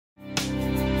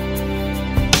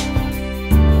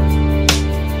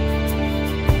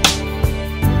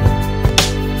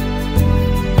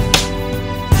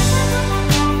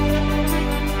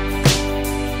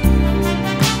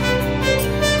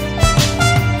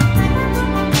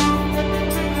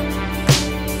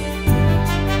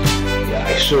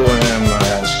So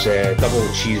it's double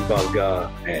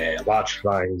cheeseburger, large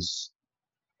fries.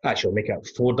 Actually, I'll make it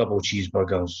 4 double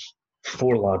cheeseburgers,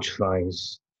 4 large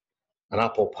fries, an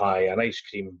apple pie, an ice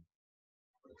cream.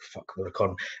 Oh, fuck, we're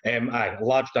recording.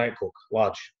 Large Diet Coke,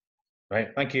 large. Right,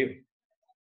 thank you.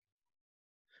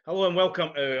 Hello and welcome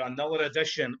to another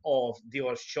edition of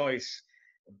Dealer's Choice.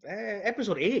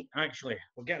 Episode 8, actually.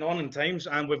 We're getting on in times,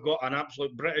 and we've got an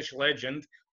absolute British legend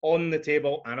on the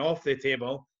table and off the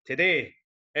table. Today,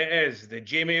 it is the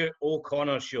Jamie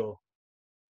O'Connor Show.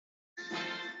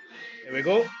 Here we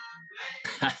go.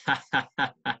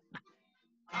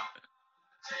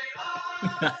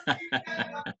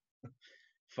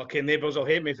 Fucking neighbours will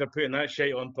hate me for putting that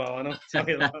shit on, pal. I know. Tell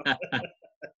you that.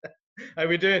 How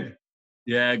we doing?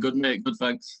 Yeah, good mate. Good,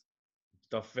 thanks.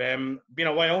 Stuff. Been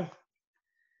a while.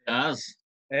 It has.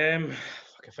 I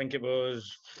think it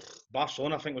was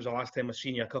Barcelona. I think was the last time I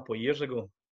seen you a couple of years ago.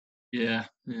 Yeah.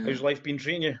 How's life been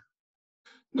treating you?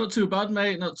 Not too bad,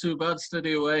 mate. Not too bad.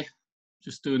 Steady away.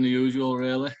 Just doing the usual,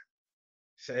 really.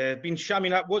 It's I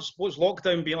mean, what's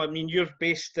lockdown been like? I mean, you're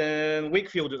based in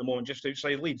Wakefield at the moment, just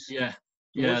outside Leeds. Yeah.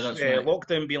 What's That's right.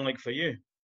 lockdown been like for you?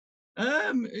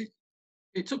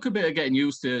 It took a bit of getting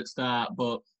used to it at the start,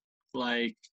 but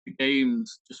like the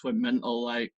games just went mental.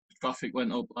 Like traffic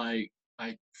went up like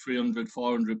 300,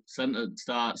 400% at the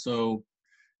start. So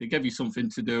it gave you something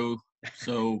to do.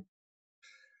 So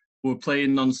we were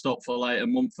playing non-stop for like a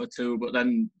month or two, but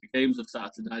then the games have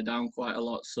started to die down quite a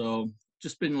lot. So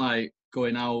just been like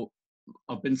going out.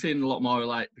 I've been seeing a lot more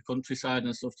like the countryside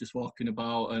and stuff, just walking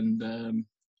about and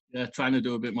trying to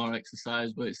do a bit more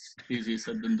exercise, but it's easier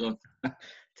said than done.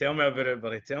 Tell me about it,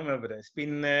 buddy. Tell me about it. It's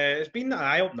been an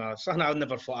eye opener. Something I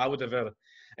never thought I would ever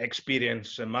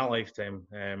experience in my lifetime.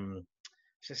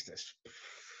 It's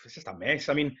just a mess.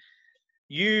 I mean,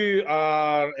 you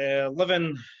are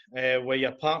living with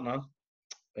your partner,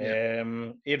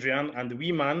 Adrian, and the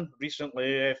wee man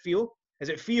recently, Theo. Is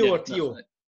it Theo or Theo? Right.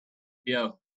 Yeah.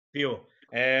 Theo.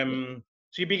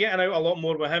 So you'd be getting out a lot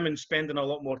more with him and spending a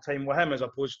lot more time with him as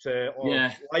opposed to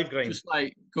live grind. Just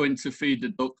like going to feed the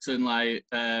ducks and like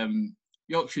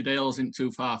Yorkshire Dale isn't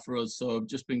too far for us, so I've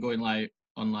just been going like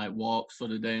on like walks for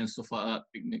the day and stuff like that,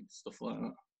 picnics, stuff like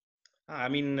that. I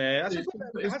mean, it's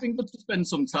been good to spend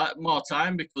some more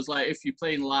time because like if you're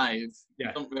playing live,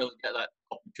 you don't really get that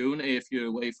opportunity if you're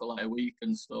away for like a week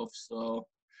and stuff. So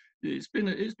it's been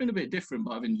a bit different,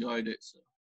 but I've enjoyed it. So. I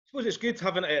suppose it's good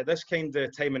having it at this kind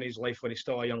of time in his life when he's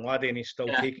still a young laddie and he's still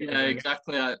taking it. Yeah,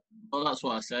 exactly. Well, that's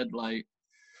what I said. Like,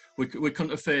 we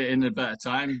couldn't have fit it in a better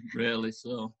time, really.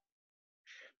 So,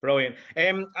 brilliant.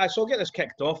 So I'll get this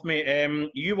kicked off,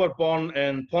 mate. You were born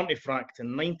in Pontefract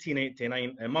in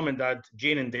 1989. Mum and Dad,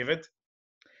 Jane and David.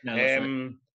 Yeah, that's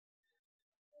right.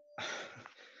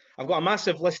 I've got a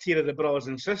massive list here of the brothers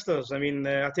and sisters. I mean,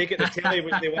 I take it the telly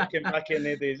was they working back in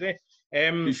the days, eh?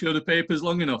 You sure the paper's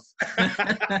long enough?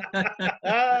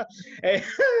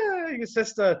 Your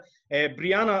sister,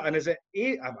 Brianna, and is it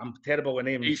I'm terrible with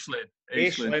names.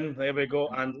 Aislinn, there we go.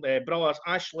 And brothers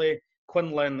Ashley,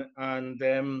 Quinlan, and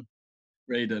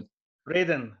Raiden.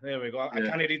 There we go. I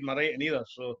can't read my writing either.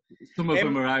 So some of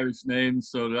them are Irish names,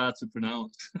 so they're hard to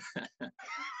pronounce.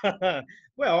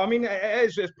 Well, I mean,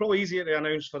 it's probably easier to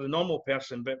announce for the normal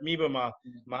person, but me with my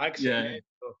accent. Yeah.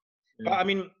 So. But I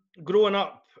mean, growing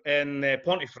up in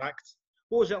Pontefract,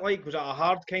 what was it like? Was it a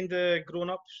hard kind of growing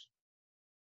ups?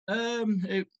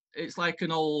 It's like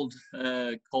an old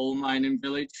coal mining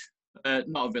village,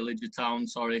 not a village, a town.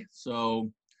 Sorry.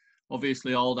 So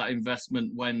obviously all that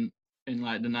investment went in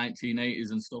like the 1980s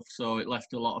and stuff. So it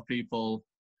left a lot of people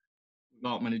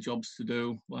without many jobs to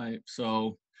do. Like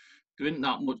so, there isn't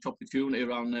that much opportunity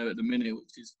around there at the minute,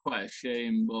 which is quite a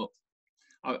shame. But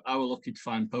I was lucky to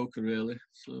find poker really.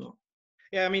 So.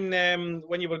 Yeah, I mean,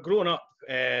 when you were growing up,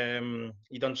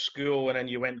 you done school and then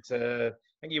you went to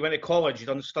college.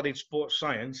 You studied sports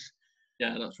science.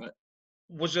 Yeah, that's right.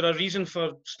 Was there a reason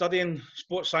for studying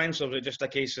sports science, or was it just a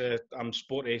case of I'm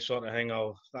sporty sort of thing?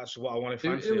 That's what I want to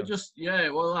fancy. It was just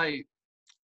well, like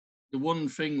the one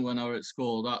thing when I was at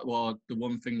school, that was the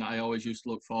one thing that I always used to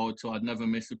look forward to. I'd never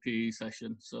miss a PE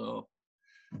session, so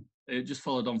it just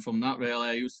followed on from that. Really,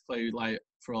 I used to play like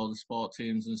for all the sport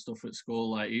teams and stuff at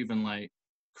school, like even like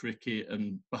cricket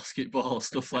and basketball,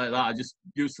 stuff like that. I just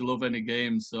used to love any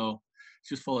game, so it's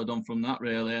just followed on from that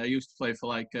really. I used to play for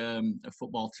like a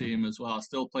football team as well. I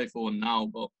still play for one now,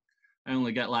 but I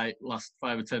only get like last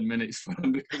 5 or 10 minutes for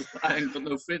them because I ain't got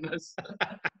no fitness.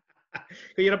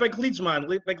 You're a big Leeds man,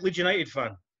 big Leeds United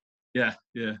fan. Yeah.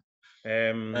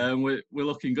 We're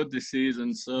looking good this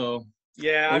season, so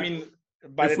yeah. I mean,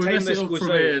 by the If we time mess it this up goes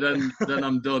from out, here, then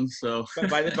I'm done. So but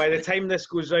by the time this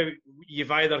goes out,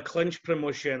 you've either clinched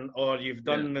promotion or you've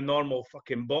yeah, done the normal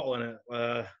fucking bottling it.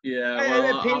 yeah.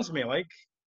 Well, It pains me, like,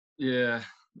 yeah.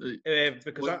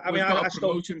 because I mean, We've got I a still,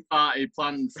 promotion party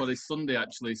planned for this Sunday,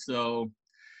 actually. So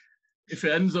if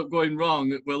it ends up going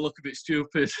wrong, we'll look a bit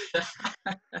stupid.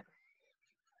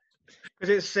 because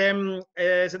it's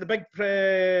is it the big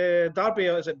derby?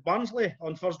 Or is it Barnsley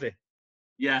on Thursday?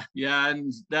 Yeah,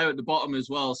 and they're at the bottom as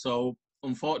well. So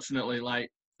unfortunately,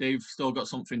 like they've still got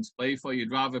something to play for.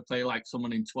 You'd rather play like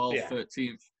someone in 12th, Yeah.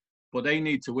 13th, but they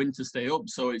need to win to stay up.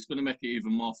 So it's going to make it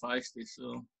even more feisty.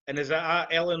 So And is it at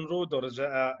Ellen Road or is it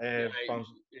at yeah,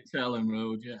 Barnsley? it's Ellen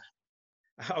Road. Yeah.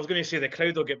 I was going to say the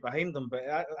crowd will get behind them, but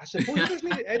I suppose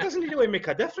it doesn't really make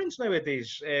a difference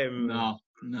nowadays. No.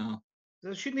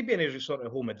 There shouldn't be any sort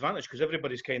of home advantage because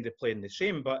everybody's kind of playing the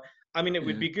same. But I mean, it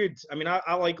would Yeah. be good. I mean,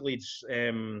 I like Leeds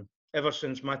ever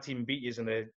since my team beat us in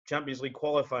the Champions League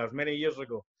qualifiers many years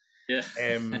ago. Yeah.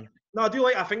 No, I do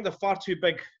like. I think they're far too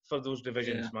big for those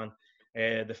divisions, Yeah.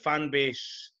 man. The fan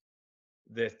base,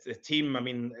 the team. I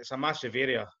mean, it's a massive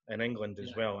area in England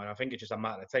as well, and I think it's just a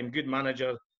matter of time. Good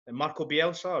manager, Marco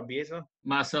Bielsa or Bielsa.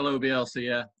 Marcelo Bielsa.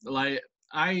 Yeah. Like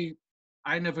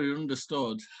I never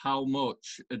understood how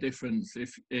much a difference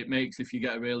if it makes if you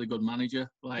get a really good manager.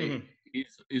 Like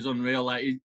he's unreal.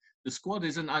 Like the squad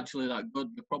isn't actually that good.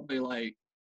 They're probably like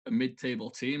a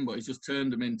mid-table team, but he's just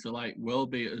turned them into like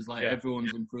world beaters. Like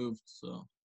everyone's improved. So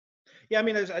yeah, I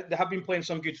mean, they have been playing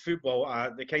some good football.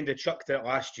 They kind of chucked it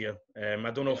last year. I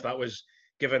don't know if that was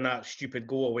given that stupid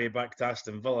goal away back to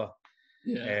Aston Villa.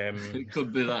 Yeah, it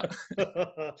could be that.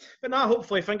 But now,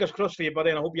 hopefully, fingers crossed for you, buddy,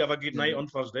 and I hope you have a good night on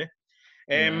Thursday.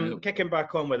 Kicking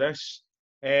back on with this.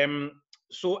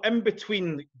 So in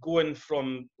between going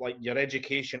from like your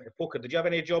education to poker, did you have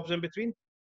any jobs in between?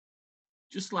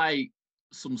 Just like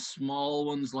some small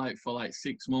ones, like for like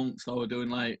 6 months, I was doing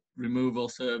like removal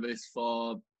service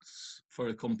for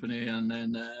a company, and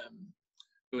then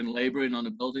doing labouring on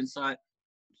a building site.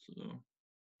 So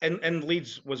In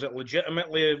Leeds, was it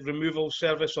legitimately a removal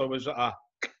service or was it a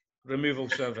removal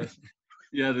service?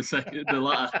 yeah, the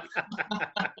latter.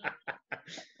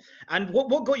 And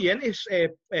what got you into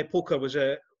poker? Was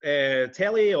it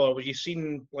telly or were you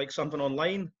seeing like something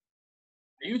online?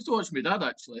 I used to watch my dad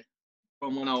actually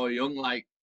from when I was young. Like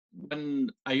when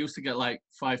I used to get like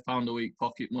 £5 a week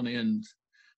pocket money, and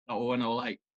that was when I was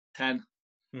like 10.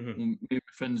 Mm-hmm. Me and my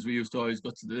friends, we used to always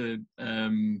go to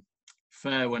the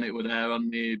fair when it were there on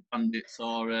the Bandits,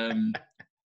 or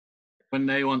when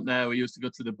they weren't there, we used to go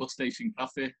to the bus station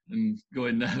cafe and go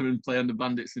in there and play on the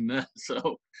Bandits in there.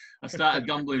 So I started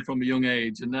gambling from a young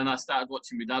age, and then I started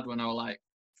watching my dad when I was like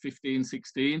 15,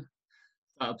 16.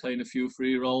 Started playing a few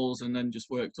free rolls, and then just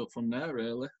worked up from there,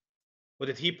 really. Well,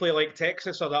 did he play like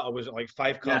Texas or that, or was it like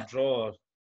 5-card draw? Or...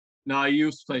 No, I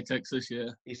used to play Texas, yeah.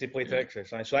 He used to play Texas,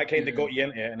 so that kind of got you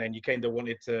into it, and then you kind of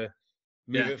wanted to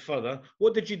move it further.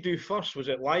 What did you do first? Was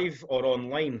it live or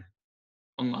online?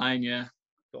 Online, yeah.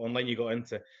 The online you got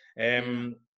into.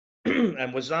 And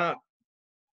was that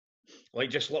like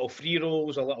just little free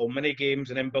rolls or little mini games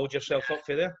and then build yourself up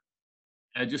for there?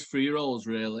 Just free rolls,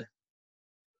 really.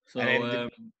 So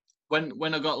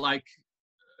when I got like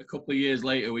a couple of years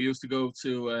later, we used to go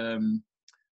to,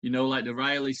 like the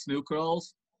Riley snooker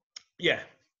halls. Yeah.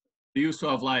 They used to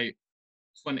have like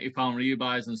 £20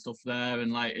 rebuys and stuff there,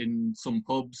 and like in some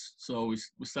pubs. So we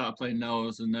started playing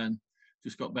those, and then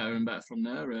just got better and better from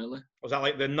there, really. Was that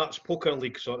like the Nuts Poker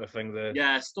League sort of thing?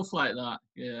 Yeah, stuff like that,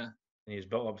 yeah. And he's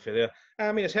built up for there.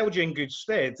 I mean, it's held you in good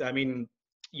stead. I mean,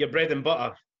 your bread and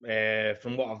butter,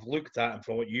 from what I've looked at and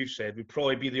from what you said, would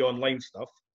probably be the online stuff.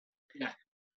 Yeah.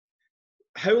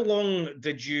 How long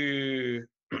did you,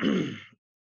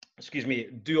 excuse me,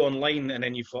 do online, and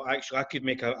then you thought, actually, I could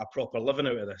make a proper living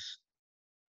out of this?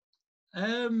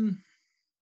 I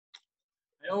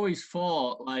always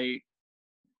thought, like,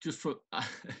 just for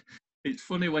it's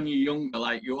funny when you're younger,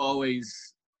 like you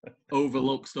always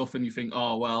overlook stuff and you think,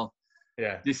 oh well,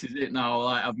 this is it now.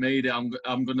 Like I've made it.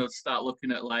 I'm gonna start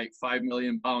looking at like £5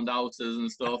 million houses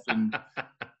and stuff. And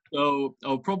so I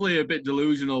was probably a bit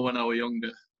delusional when I was younger.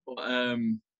 But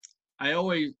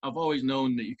I've always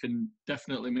known that you can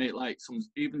definitely make like some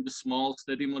even the small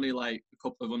steady money, like a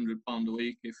couple of £100 a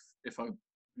week if I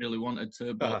really wanted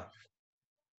to. But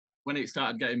when it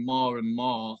started getting more and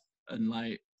more, and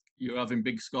like you're having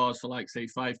big scores for like say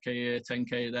 5k here,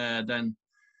 10k there, then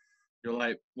you're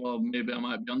like, well, maybe I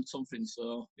might be on something.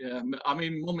 So yeah, I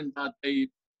mean, mum and dad,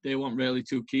 they weren't really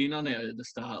too keen on it at the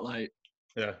start. Like,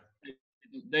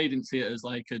 they didn't see it as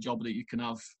like a job that you can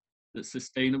have that's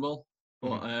sustainable.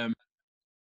 But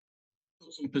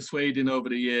some persuading over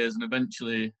the years, and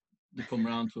eventually they come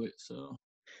around to it. So.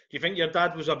 Do you think your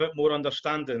dad was a bit more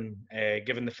understanding,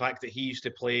 given the fact that he used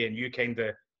to play and you kind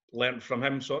of learnt from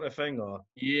him, sort of thing? Or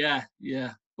Yeah,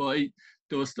 but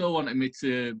they were still wanting me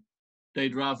to.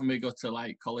 They'd rather me go to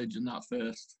like college and that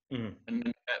first, and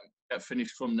then get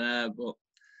finished from there. But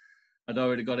I'd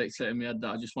already got it set in my head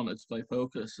that I just wanted to play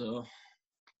poker. So.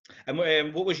 And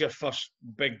what was your first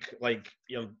big, like,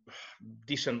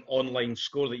 decent online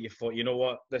score that you thought, you know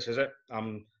what, this is it?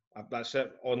 That's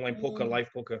it. Online poker,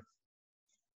 live poker.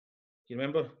 You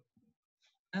remember?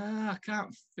 I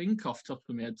can't think off the top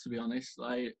of my head, to be honest.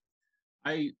 Like,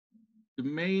 the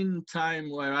main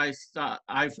time where I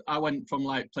went from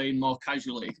like playing more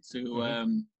casually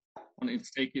to wanting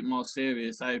to take it more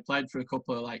serious. I applied for a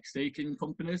couple of like staking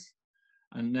companies,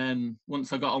 and then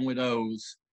once I got on with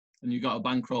those, and you got a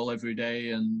bankroll every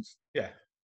day, and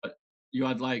you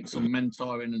had like some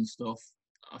mentoring and stuff,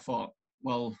 I thought,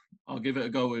 well, I'll give it a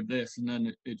go with this, and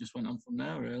then it just went on from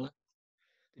there, really.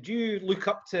 Did you look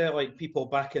up to like people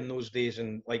back in those days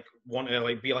and like want to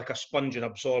like be like a sponge and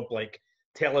absorb like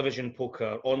television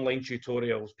poker, online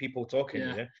tutorials, people talking?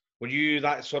 Yeah. Were you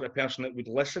that sort of person that would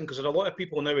listen? Because there are a lot of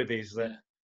people nowadays that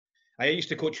I used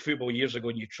to coach football years ago,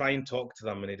 and you try and talk to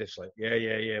them, and they just like,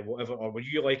 yeah, whatever. Or were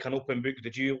you like an open book?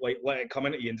 Did you like let it come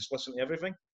into you and just listen to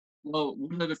everything? Well,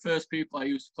 one of the first people I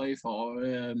used to play for,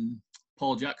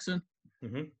 Paul Jackson,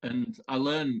 and I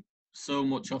learned so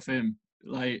much off him.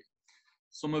 Like,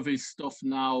 some of his stuff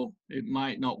now, it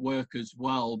might not work as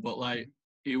well, but like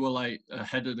he was like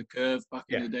ahead of the curve back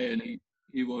in the day, and he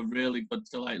was really good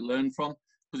to like learn from,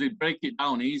 because he'd break it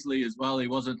down easily as well. He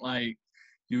wasn't like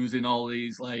using all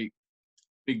these like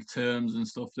big terms and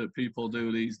stuff that people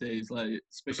do these days, like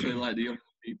especially like the younger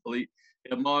people. He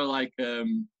had more like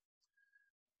an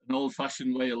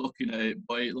old-fashioned way of looking at it,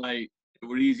 but it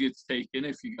were easier to take in,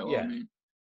 if you get what I mean.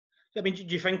 I mean, do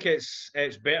you think it's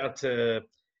better to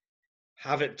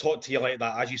have it taught to you like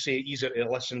that, as you say, easier to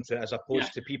listen to, as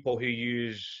opposed to people who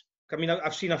use? I mean,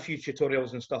 I've seen a few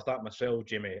tutorials and stuff that myself,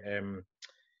 Jamie.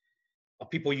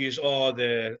 People use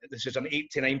this is an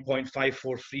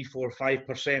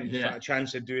 89.54345%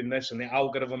 chance of doing this, and the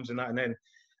algorithms and that, and then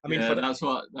I mean, that's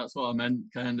what I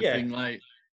meant, kind of thing. Like,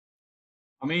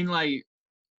 I mean, like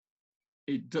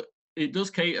it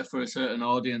does cater for a certain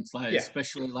audience, like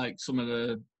especially like some of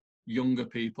the younger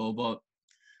people, but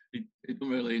it doesn't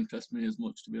really interest me as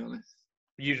much, to be honest.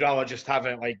 You'd rather just have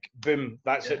it like, boom,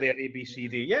 that's it there, A, B, C,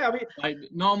 D. Yeah, I mean, like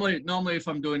normally if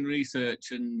I'm doing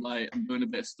research and like I'm doing a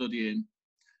bit of studying,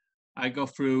 I go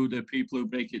through the people who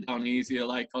break it down easier,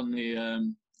 like on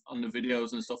the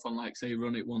videos and stuff, on like say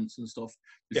Run It Once and stuff.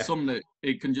 There's some that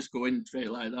it can just go in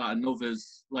straight like that, and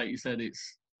others, like you said,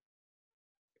 it's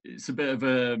a bit of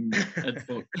a head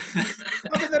fuck.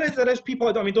 I mean, there is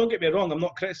people. I mean, don't get me wrong, I'm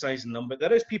not criticising them, but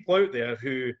there is people out there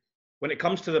who, when it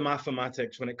comes to the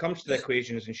mathematics, when it comes to the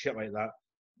equations and shit like that,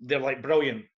 they're like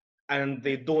brilliant, and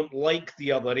they don't like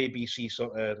the other ABC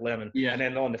sort of learning. And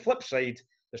then on the flip side,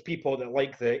 there's people that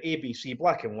like the ABC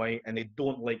black and white, and they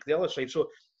don't like the other side. So,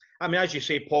 I mean, as you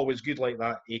say, Paul was good like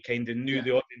that. He kind of knew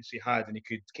the audience he had, and he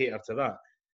could cater to that.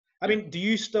 I mean, do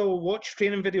you still watch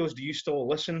training videos? Do you still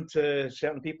listen to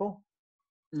certain people?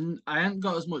 I haven't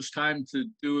got as much time to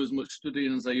do as much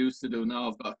studying as I used to do. Now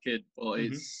I've got a kid, but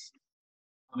it's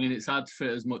hard to fit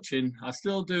as much in. I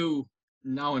still do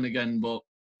now and again, but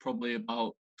probably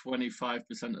about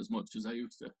 25% as much as I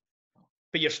used to.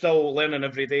 But you're still learning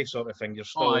every day, sort of thing. You're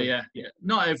still. Oh yeah.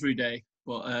 Not every day,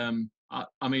 but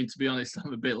I mean, to be honest,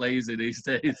 I'm a bit lazy these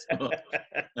days. But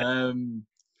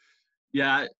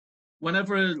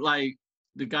whenever like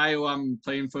the guy who I'm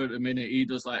playing for at the minute, he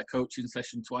does like a coaching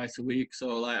session twice a week.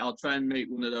 So like I'll try and make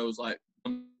one of those like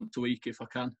once a week if I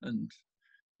can, and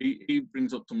he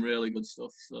brings up some really good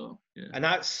stuff. So yeah. And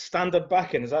that's standard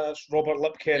backing. That's Robert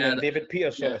Lipkin and David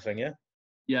Peters sort of thing, yeah?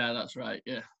 Yeah, that's right.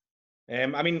 Yeah.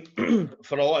 I mean,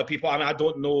 for a lot of people, I mean, I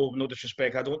don't know, no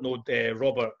disrespect, I don't know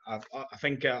Robert. I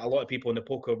think a lot of people in the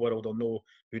poker world will know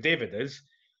who David is.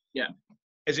 Yeah.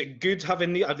 Is it good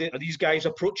having are these guys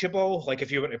approachable? Like,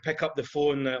 if you were to pick up the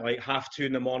phone at like 2:30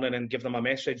 in the morning and give them a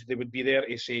message, they would be there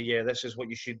to say, yeah, this is what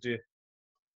you should do.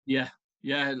 Yeah.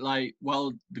 Like,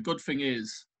 well, the good thing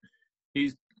is,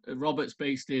 Robert's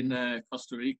based in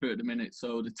Costa Rica at the minute,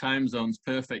 so the time zone's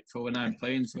perfect for when I'm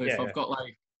playing. So if I've got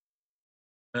like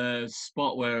a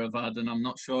spot where I've had and I'm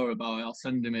not sure about it, I'll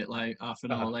send him it like half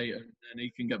an hour later, and then he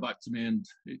can get back to me, and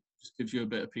it just gives you a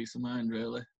bit of peace of mind,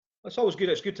 really. That's always good.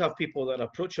 It's good to have people that are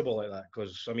approachable like that,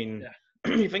 because I mean,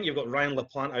 you think you've got Ryan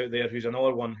LaPlante out there, who's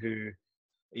another one who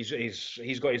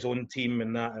he's got his own team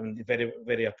and that, and very,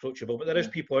 very approachable. But there is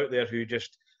people out there who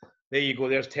just there you go,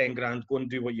 there's 10 grand, go and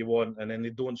do what you want, and then they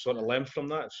don't sort of learn from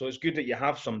that. So it's good that you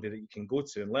have somebody that you can go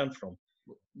to and learn from.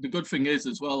 The good thing is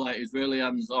as well, like he's really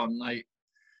hands-on. Like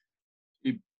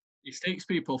he stakes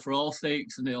people for all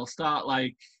stakes, and he'll start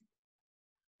like,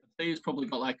 I say he's probably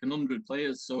got like 100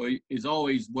 players, so he's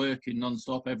always working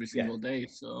non-stop every single day.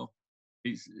 So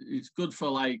it's good for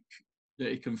like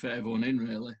that he can fit everyone in,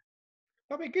 really.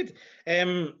 That'd be good.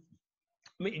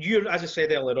 As I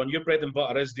said earlier on, your bread and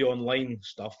butter is the online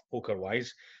stuff,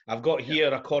 poker-wise. I've got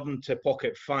here, according to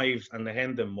Pocket 5 and the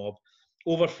Hendon Mob,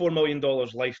 over $4 million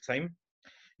lifetime.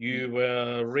 You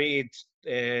were rated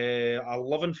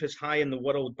 11th high in the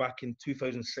world back in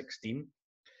 2016.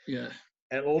 Yeah.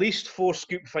 At least 4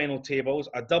 Scoop final tables,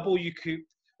 a W Coop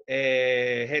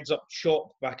heads-up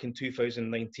chop back in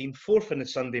 2019, 4th in the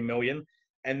Sunday Million,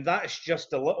 and that's just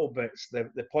the little bits,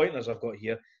 the pointers I've got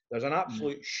here. There's an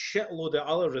absolute shitload of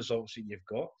other results that you've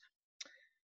got.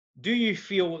 Do you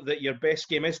feel that your best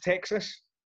game is Texas?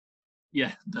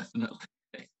 Yeah, definitely.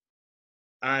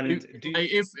 And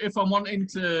if I'm wanting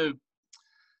to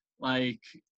like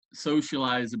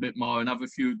socialize a bit more and have a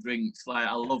few drinks, like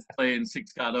I love playing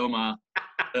 6-card Omar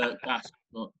cash,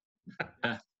 but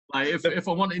yeah, like if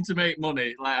I'm wanting to make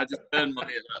money, like I just earn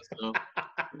money at that stuff.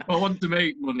 If I want to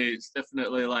make money, it's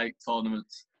definitely like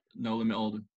tournaments, no limit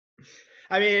hold'em.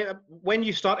 I mean, when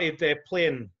you started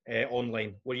playing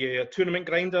online, were you a tournament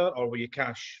grinder or were you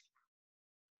cash?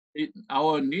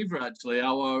 Neither actually.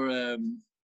 Our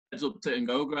heads up sit and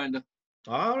go grinder.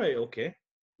 All right, okay.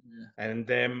 Yeah. And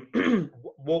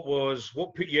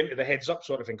what put you into the heads up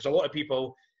sort of thing? Because a lot of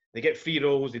people, they get free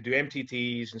rolls, they do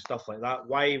MTTs and stuff like that.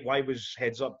 Why was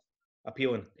heads up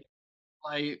appealing?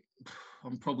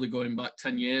 I'm probably going back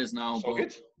 10 years now, so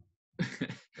but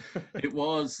it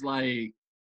was like,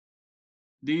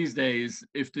 these days,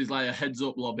 if there's like a heads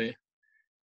up lobby,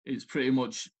 it's pretty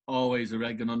much always a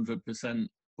reg 100%.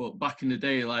 But back in the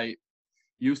day, like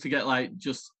you used to get like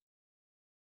just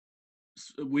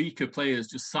weaker players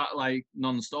just sat like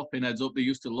non-stop in heads up. They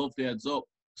used to love the heads up.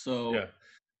 So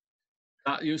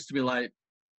that used to be like,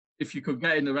 if you could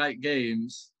get in the right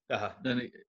games, then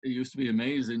it used to be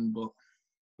amazing. But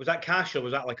was that cash or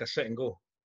was that like a sit and go?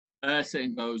 Sit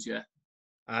and goes, yeah.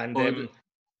 And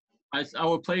I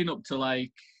was playing up to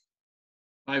like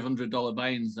 $500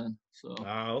 buy-ins then. So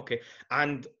okay.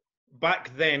 And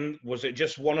back then, was it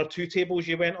just 1 or 2 tables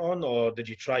you went on, or did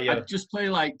you try your... I'd just play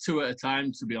like 2 at a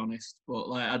time, to be honest. But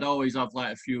like I'd always have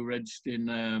like a few regged in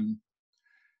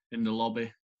the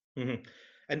lobby. Mm-hmm.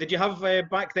 And did you have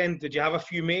back then? Did you have a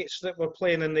few mates that were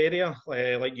playing in the area,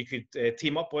 like you could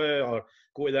team up with, or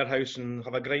go to their house and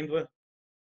have a grind with?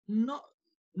 Not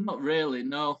really.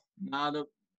 No,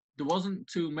 there wasn't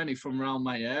too many from around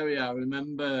my area. I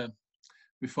remember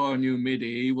before I knew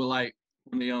Midi, he was like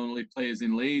one of the only players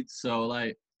in Leeds. So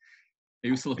like, I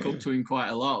used to look up to him quite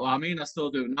a lot. Well, I mean, I still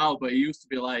do now, but he used to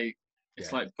be like,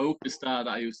 it's like poker star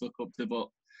that I used to look up to. But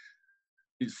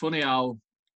it's funny how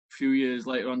a few years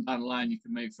later on down the line, you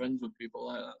can make friends with people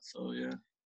like that. So yeah.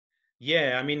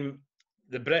 Yeah, I mean,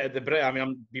 the Brit. I mean,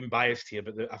 I'm being biased here,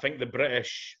 but I think the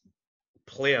British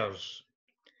players,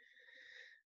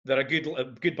 they're a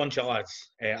good bunch of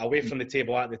lads. Away from the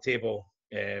table, at the table.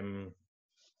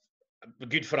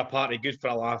 Good for a party, good for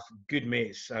a laugh, good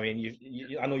mates. I mean,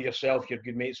 I know yourself, you're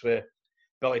good mates with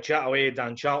Billy Chataway,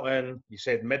 Dan Charlton, you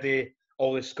said Midi,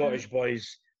 all the Scottish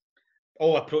boys,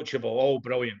 all approachable, all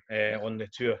brilliant on the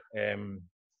tour. And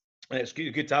it's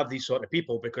good to have these sort of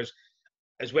people because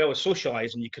as well as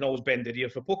socialising, you can always bend the ear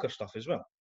for poker stuff as well.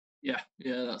 Yeah,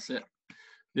 that's it.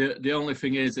 The only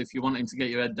thing is, if you're wanting to get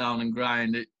your head down and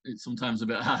grind, it's sometimes a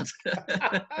bit hard.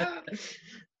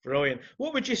 Brilliant.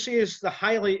 What would you say is the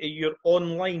highlight of your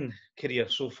online career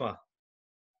so far?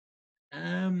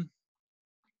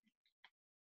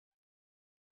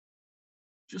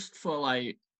 Just for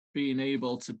like being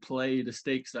able to play the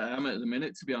stakes that I am at the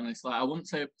minute, to be honest. Like I wouldn't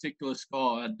say a particular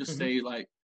score. I'd just say like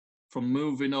from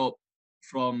moving up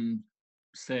from,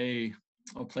 say,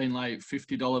 I was playing like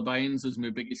 $50 buy-ins as my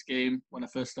biggest game when I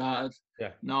first started.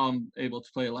 Yeah. Now I'm able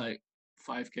to play like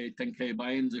 5K, 10K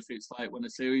buy-ins if it's like when a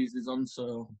series is on.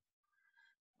 So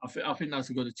I think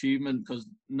that's a good achievement because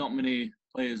not many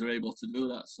players are able to do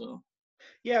that. So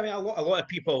yeah, I mean, a lot of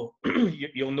people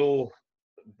you'll know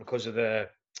because of a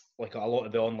lot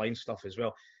of the online stuff as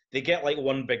well. They get like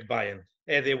one big buy-in.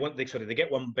 They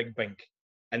get one big bink,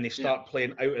 and they start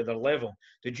playing out of their level.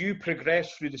 Did you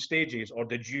progress through the stages, or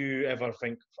did you ever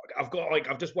think,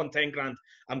 I've just won 10 grand,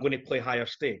 I'm going to play higher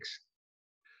stakes?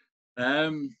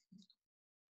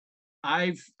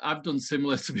 I've done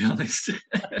similar, to be honest.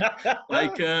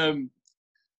 Like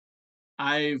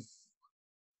I've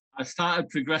I started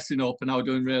progressing up and I was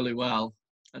doing really well.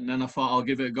 And then I thought I'll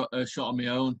give it a shot on my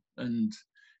own. And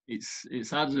it's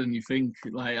harder than you think.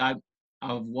 Like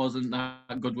I wasn't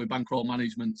that good with bankroll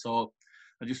management, so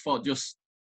I just thought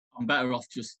I'm better off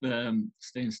just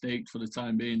staying staked for the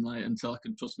time being, like until I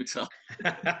can trust myself.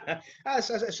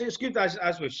 It's good,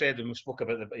 as we've said when we spoke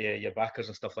about your backers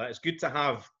and stuff like that. It's good to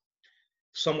have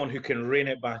someone who can rein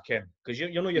it back in, because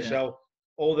you know yourself,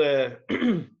 all the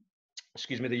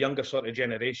excuse me, the younger sort of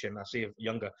generation, I say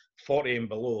younger, 40 and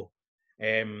below,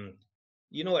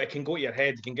 you know, it can go to your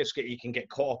head, you can get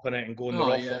caught up in it and go in the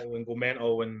ruffle and go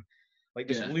mental and like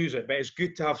just lose it. But it's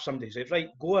good to have somebody who says, right,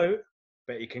 go out,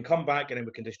 but you can come back and then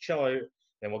we can just chill out,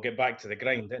 then we'll get back to the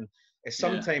grind. And it's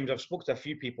sometimes I've spoken to a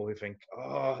few people who think,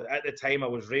 oh, at the time I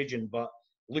was raging, but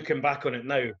looking back on it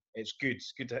now, it's good.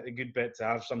 It's a good bit to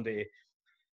have somebody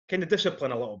kind of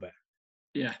discipline a little bit.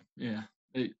 Yeah.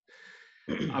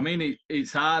 I mean,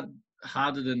 it's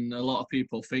harder than a lot of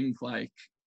people think. Like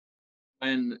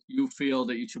when you feel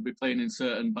that you should be playing in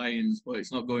certain buy-ins, but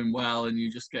it's not going well, and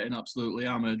you're just getting absolutely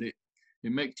hammered. It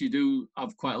makes you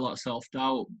have quite a lot of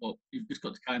self-doubt, but you've just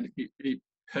got to kind of it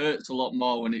hurts a lot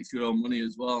more when it's your own money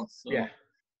as well. So.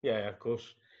 Yeah, of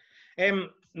course.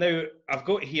 Now, I've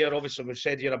got here, obviously, we've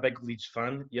said you're a big Leeds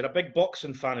fan. You're a big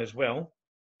boxing fan as well.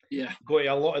 Yeah. Go to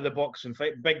a lot of the boxing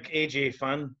fight. Big AJ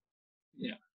fan.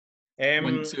 Yeah.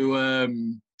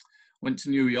 Went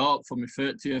to New York for my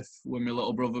 30th with my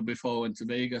little brother before I went to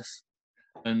Vegas,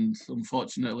 and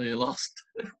unfortunately I lost.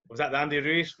 Was that the Andy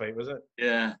Ruiz fight, was it?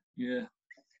 Yeah.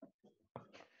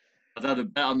 I'd had a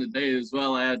bet on the day as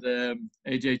well. I had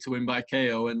AJ to win by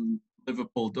KO and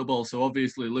Liverpool double, so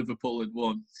obviously Liverpool had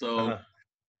won. So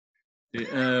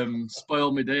it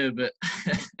spoiled my day a bit.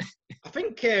 I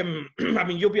think, I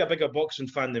mean, you'll be a bigger boxing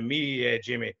fan than me,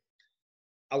 Jamie.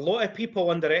 A lot of people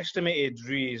underestimated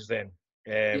Ruiz then.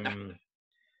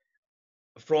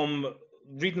 From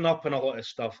reading up on a lot of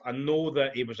stuff, I know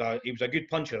that he was a good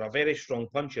puncher, a very strong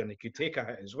puncher, and he could take a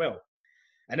hit as well.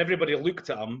 And everybody looked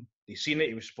at him. They seen it.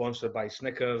 He was sponsored by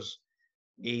Snickers.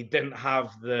 He didn't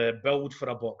have the build for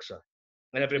a boxer,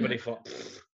 and everybody thought,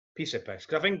 piece of piss.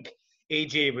 Because I think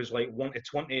AJ was like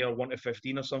 1-20 or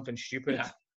 1-15 or something stupid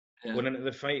going into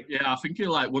the fight. Yeah, I think he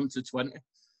like 1-20.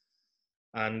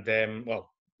 And well,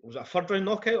 was it a third round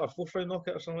knockout or fourth round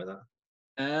knockout or something like that?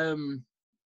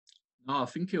 No, I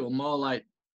think it was more like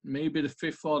maybe the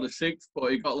 5th or the 6th,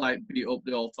 but he got like beat up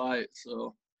the whole fight.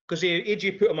 So because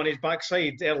AJ put him on his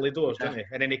backside early doors, didn't he?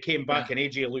 And then he came back and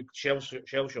AJ looked shell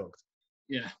shocked.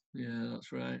 Yeah,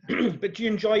 that's right. But do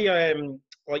you enjoy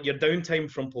like your downtime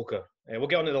from poker? We'll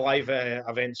get on to the live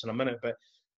events in a minute, but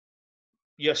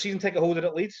your season ticket holder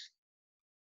at Leeds?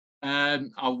 I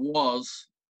was,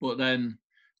 but then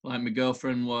like my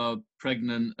girlfriend was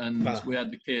pregnant and we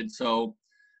had the kid. So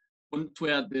once we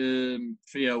had the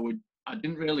trio, I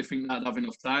didn't really think that I'd have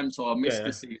enough time, so I missed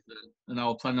the season, and I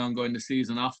was planning on going the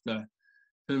season after.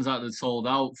 Turns out they'd sold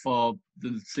out for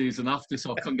the season after,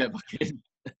 so I couldn't get back in.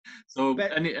 So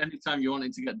any time you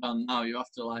wanted to get done now, you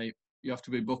have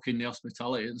to be booking the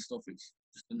hospitality and stuff. It's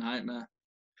just a nightmare.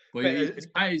 But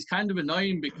it's kind of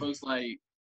annoying because like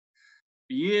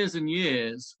years and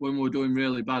years when we were doing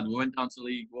really bad, we went down to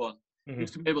League One. You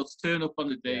used to be able to turn up on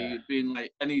the day, it'd be in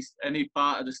like any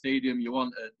part of the stadium you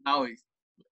wanted. Now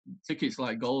tickets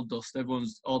like gold dust.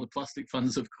 All the plastic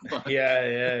fans have come back.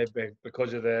 Yeah,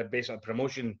 because of the basic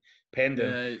promotion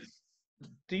pending.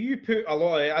 Do you put a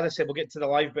lot of, as I said, we'll get to the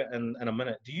live bit in a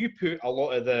minute. Do you put a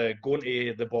lot of the going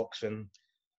to the boxing,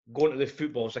 going to the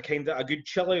football as a kind of a good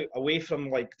chill out away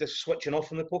from like this switching off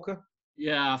from the poker?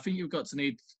 Yeah, I think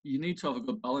you need to have a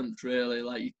good balance really.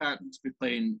 Like you can't just be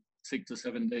playing 6 or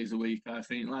 7 days a week. I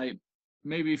think like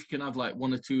maybe if you can have like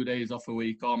 1 or 2 days off a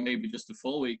week, or maybe just a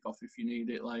full week off if you need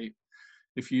it. Like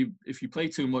if you play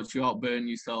too much, you outburn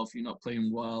yourself. You're not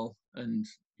playing well, and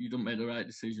you don't make the right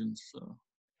decisions. So,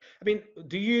 I mean,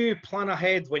 do you plan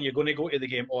ahead when you're going to go to the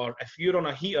game, or if you're on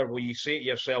a heater, will you say to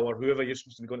yourself or whoever you're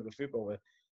supposed to be going to the football with,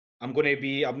 I'm going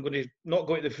to not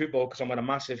go to the football because I'm on a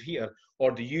massive heater, or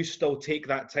do you still take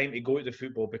that time to go to the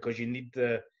football because you need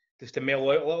just to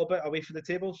mellow out a little bit away from the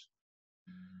tables?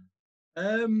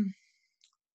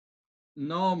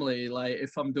 Normally, like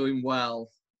if I'm doing well,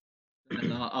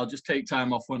 then I'll just take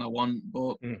time off when I want.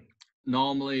 But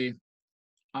normally,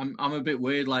 I'm a bit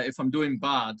weird. Like if I'm doing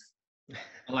bad,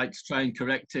 I like to try and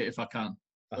correct it if I can.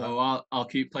 So I'll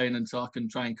keep playing until I can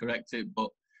try and correct it. But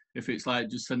if it's like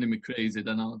just sending me crazy,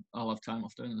 then I'll have time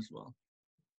off then as well.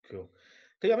 Cool.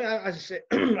 I mean, as I say,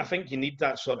 I think you need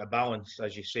that sort of balance,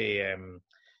 as you say,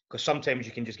 because sometimes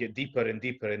you can just get deeper and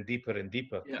deeper and deeper and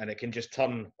deeper, and it can just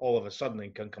turn all of a sudden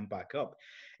and can come back up.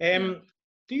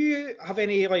 Do you have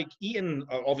any like eating?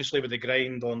 Obviously, with the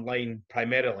grind online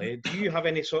primarily, do you have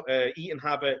any sort of eating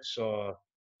habits, or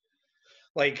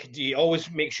like do you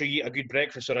always make sure you eat a good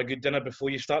breakfast or a good dinner before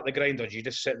you start the grind, or do you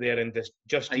just sit there and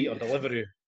just eat I on delivery?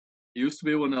 used to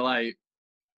be one of like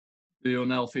the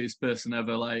unhealthiest person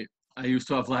ever. Like I used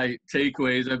to have like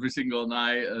takeaways every single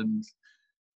night and just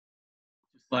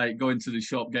like going to the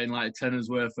shop getting like tenner's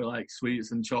worth of like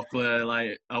sweets and chocolate.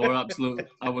 Like I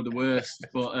were the worst.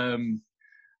 But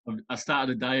I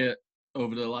started a diet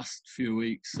over the last few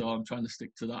weeks, so I'm trying to stick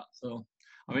to that. So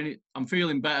I mean, I'm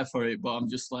feeling better for it, but I'm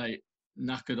just like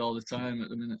knackered all the time at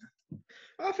the minute.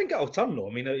 I think it'll turn though.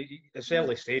 I mean, it's Yeah,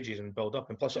 early stages and build up,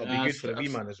 and plus it'll be yeah, good for the wee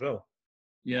man as well.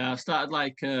 yeah. I've started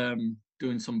like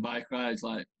doing some bike rides,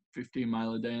 like 15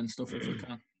 mile a day and stuff if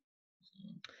I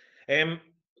can. Um,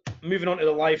 moving on to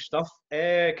the live stuff.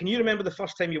 Can you remember the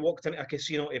first time you walked into a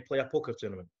casino to play a poker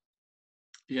tournament?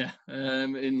 Yeah,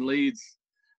 in Leeds,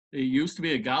 it used to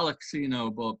be a Gala casino,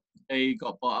 but they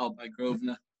got bought out by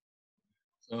Grosvenor.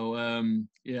 So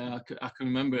yeah, I can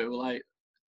remember it was like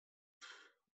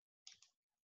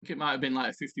I think it might have been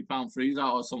like £50 freeze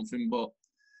out or something, but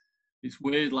it's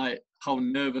weird like how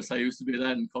nervous I used to be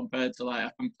then compared to like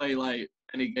I can play like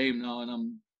any game now and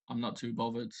I'm not too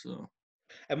bothered. So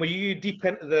And were you deep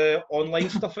into the online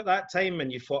stuff at that time,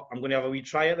 and you thought, I'm going to have a wee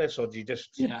try at this, or do you just?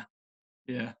 yeah,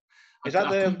 yeah. Is that I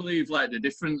couldn't the? believe like the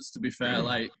difference. To be fair,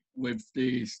 like with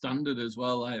the standard as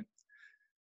well. Like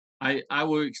I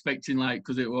were expecting like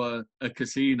because it were a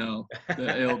casino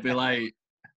that it'll be like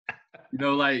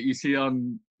like you see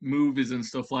on movies and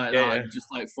stuff like Yeah, yeah. that,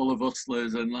 just like full of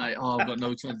hustlers and like I've got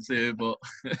no chance here. But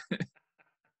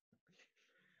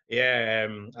Yeah,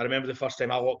 I remember the first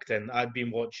time I walked in, I'd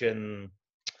been watching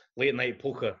late night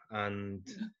poker, and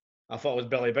yeah, I thought it was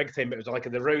Billy Big Time, but it was like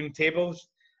at the round tables,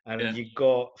 and yeah, you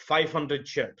got 500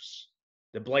 chips.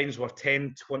 The blinds were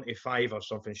 10.25 or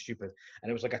something stupid, and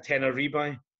it was like a tenner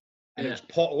rebuy, and it yeah, was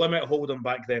pot limit hold'em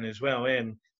back then as well.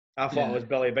 And I thought it yeah. was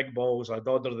Billy Big Balls. I'd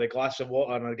order the glass of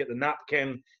water and I'd get the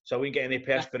napkin so I wouldn't get any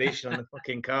perspiration on the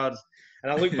fucking cards.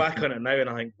 And I look back on it now and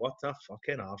I think, what a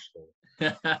fucking arsehole.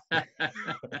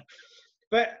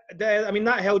 But I mean,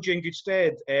 that held you in good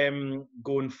stead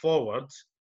going forward.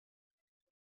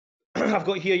 I've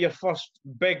got here your first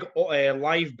big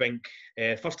live bink.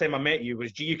 First time I met you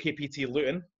was GUKPT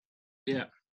Luton. Yeah,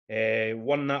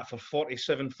 Won that for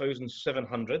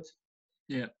 47,700.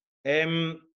 yeah.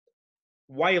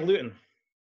 Why Luton?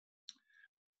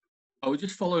 I was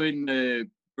just following the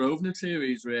Grosvenor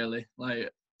series really.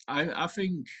 Like I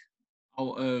think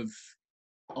out of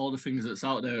all the things that's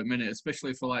out there at the minute,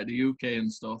 especially for like the UK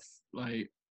and stuff, like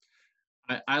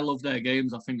I love their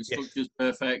games. I think the Yes. structure's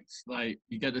perfect. Like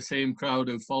you get the same crowd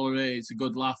who follow it. It's a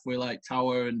good laugh with like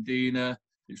Tower and Dina.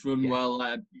 It's run Yeah. well.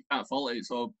 Like you can't fault it.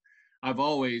 So I've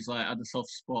always like had a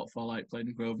soft spot for like playing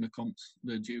the Grosvenor comps,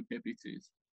 the GPPTs.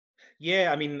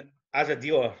 Yeah, I mean, as a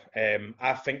dealer,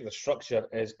 I think the structure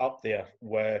is up there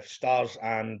with Stars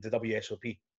and the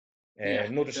WSOP. Yeah,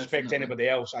 No disrespect to definitely. anybody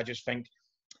else, I just think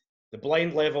the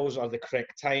blind levels are the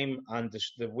correct time, and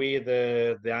the way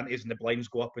the antes and the blinds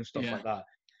go up and stuff Yeah, like that.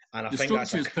 And I the think that's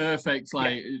structure's perfect. yeah,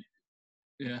 Like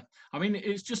yeah, I mean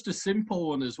it's just a simple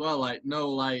one as well. Like no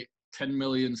like 10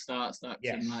 million start stacks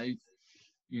yes. and like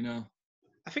you know.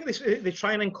 I think they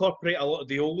try and incorporate a lot of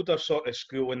the older sort of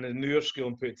school and the newer school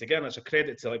and put it together. It's a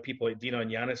credit to like people like Dina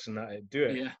and Yanis and that do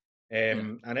it. Yeah, yeah,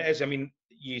 And it is. I mean,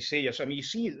 you say yes. I mean, you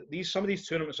see some of these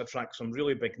tournaments attract some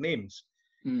really big names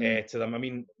to them. I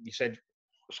mean, you said,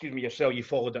 excuse me, yourself. You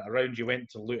followed it around. You went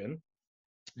to Luton.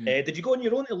 yeah, Did you go on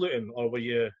your own to Luton, or were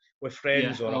you with yeah.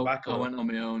 friends or a I backer? went on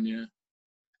my own. Yeah,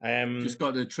 just Um,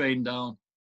 got the train down.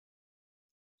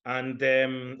 and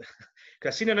cause I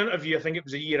seen an interview. I think it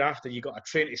was a year after you got a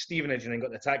train to Stevenage and then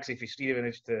got the taxi from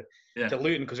Stevenage Yeah, to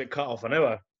Luton because it cut off an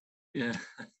hour. yeah.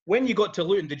 When you got to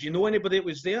Luton, did you know anybody that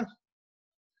was there?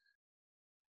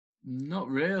 Not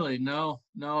really. No,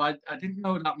 no. I didn't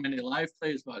know that many live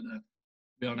players back then.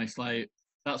 To be honest, like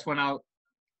that's when I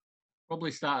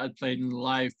probably started playing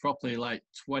live properly, like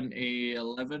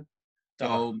 2011. Uh-huh.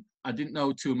 So I didn't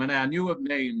know too many. I knew of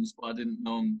names, but I didn't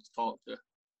know them to talk to.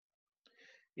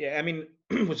 Yeah, I mean,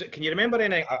 was it? Can you remember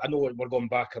any? I know we're going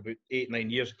back about 8, 9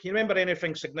 years. Can you remember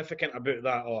anything significant about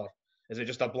that, or is it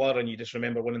just a blur and you just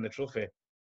remember winning the trophy?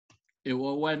 It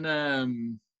was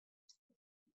when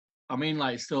I mean,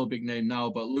 like still a big name now,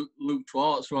 but Luke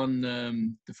Twartz won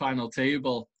the final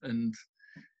table, and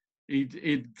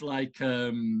he'd like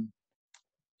span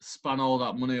all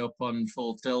that money up on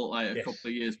Full Tilt like a Yes. couple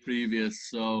of years previous.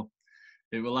 So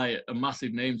it was like a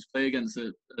massive name to play against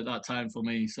at that time for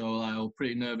me. So like, I was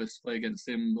pretty nervous to play against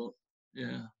him, but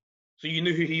yeah. So you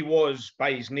knew who he was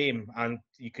by his name, and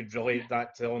you could relate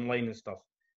that to online and stuff.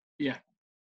 Yeah.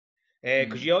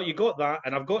 Because you got that,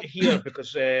 and I've got here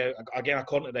because again,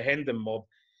 according to the Hendon mob,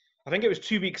 I think it was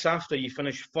 2 weeks after you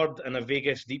finished third in a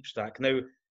Vegas deep stack. Now,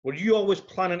 were you always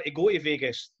planning to go to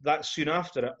Vegas that soon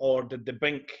after it, or did the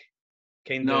bink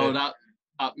kind of? No,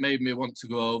 that made me want to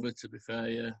go over. To be fair,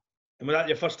 yeah. And was that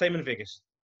your first time in Vegas?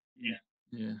 Yeah.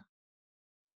 Yeah.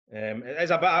 It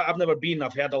is a bit, I've never been.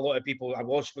 I've heard a lot of people. I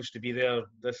was supposed to be there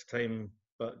this time,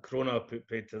 but Corona put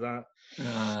paid to that.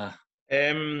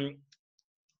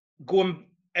 Going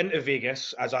into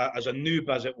Vegas as a noob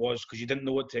as it was, because you didn't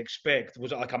know what to expect,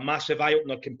 was it like a massive eye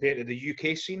opener compared to the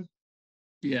UK scene?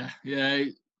 Yeah.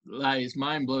 Like, it's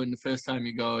mind blowing the first time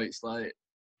you go. It's like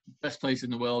best place in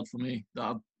the world for me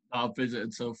that I've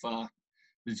visited so far.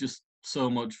 There's just so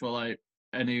much for like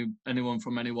anyone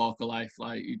from any walk of life.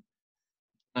 Like you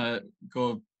can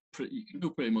do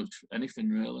pretty much anything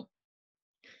really.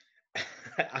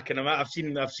 I can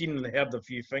imagine. I've seen and heard a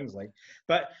few things like,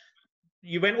 but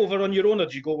you went over on your own, or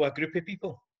did you go with a group of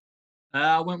people?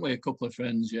 I went with a couple of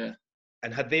friends, yeah.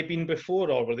 And had they been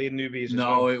before, or were they newbies?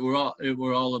 No, as well? it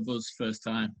were all of us first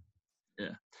time.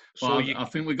 Yeah, but so I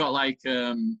think we got like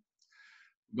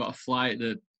got a flight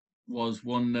that was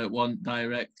one that went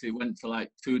direct. It went to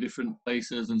like 2 different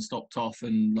places and stopped off,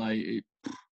 and like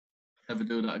never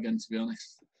do that again, to be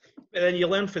honest. And then you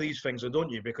learn for these things, don't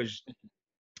you? Because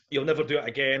you'll never do it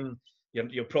again.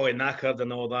 You're probably knackered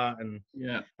and all that. And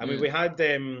yeah, I mean, we had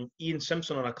Ian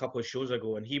Simpson on a couple of shows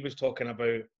ago, and he was talking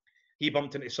about he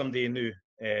bumped into somebody he knew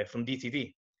from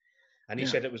DTD, and he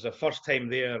said it was the first time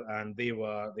there, and they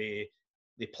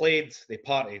played, they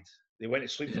partied, they went to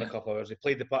sleep for a couple of hours, they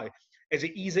played the party. Is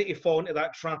it easy to fall into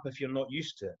that trap if you're not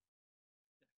used to it?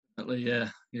 Definitely,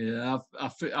 yeah.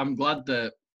 I'm glad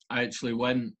that I actually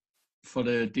went for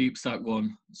the deep stack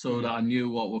one, so that I knew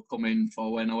what were coming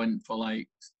for when I went for like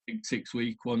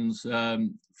 6-week ones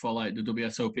for like the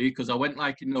WSOP, because I went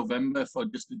like in November for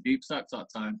just the deep stacks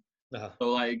that time. So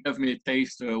like it gave me a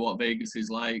taste of what Vegas is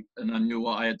like, and I knew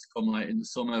what I had to come like in the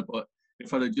summer. But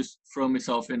if I'd have just thrown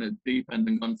myself in at the deep end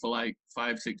and gone for like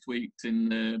 5-6 weeks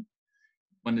in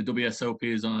when the WSOP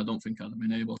is on, I don't think I'd have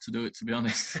been able to do it, to be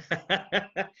honest.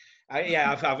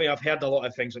 I've heard a lot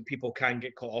of things that people can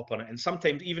get caught up on it, and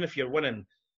sometimes even if you're winning,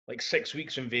 like 6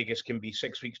 weeks in Vegas can be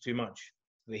 6 weeks too much.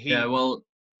 The heat. Yeah, well,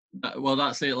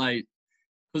 that's it. Like,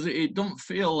 because it don't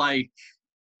feel like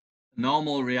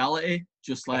normal reality.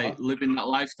 Just like living that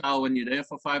lifestyle when you're there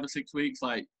for 5 or 6 weeks,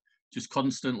 like just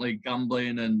constantly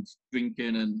gambling and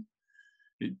drinking, and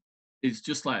it's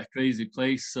just like a crazy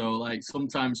place. So like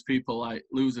sometimes people like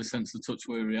lose a sense of touch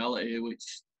with reality,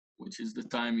 which is the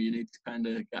time you need to kind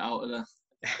of get out of there.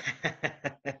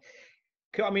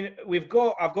 Cool. I mean, I've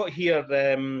got here.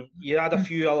 You had a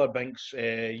few other binks.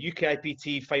 UK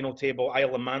IPT final table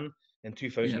Isle of Man in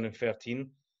 2013.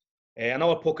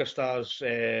 Another Poker Stars,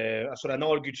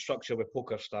 another good structure with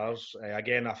Poker Stars.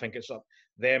 Again, I think it's up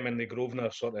them and the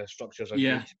Grosvenor sort of structures are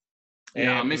good.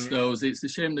 Yeah, I miss those. It's a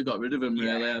shame they got rid of them,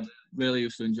 really. I really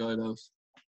used to enjoy those.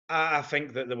 I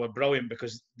think that they were brilliant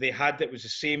because it was the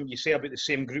same, you say about the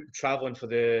same group travelling for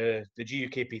the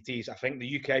GUKPTs. I think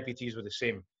the UK IPTs were the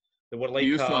same. They were like...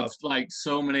 You used to have like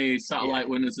so many satellite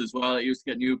winners as well. It used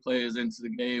to get new players into the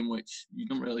game, which you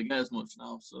don't really get as much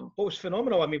now. So it was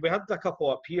phenomenal. I mean, we had a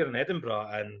couple up here in Edinburgh,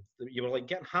 and you were like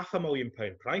getting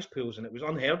 £500,000 prize pools, and it was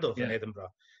unheard of in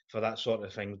Edinburgh for that sort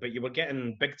of thing. But you were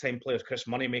getting big time players. Chris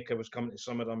Moneymaker was coming to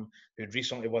some of them, who'd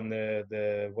recently won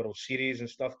the World Series and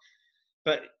stuff.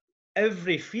 But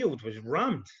every field was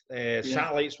rammed.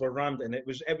 Satellites were rammed, and it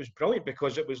was brilliant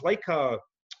because it was like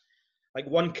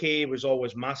 1K was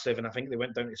always massive, and I think they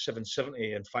went down to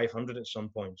 770 and 500 at some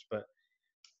points. But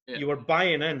you were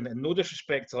buying in, and no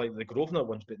disrespect to like the Grosvenor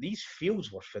ones, but these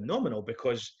fields were phenomenal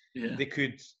because they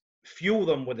could fuel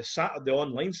them with the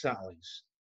online satellites.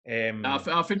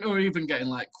 I think they were even getting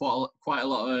like quite a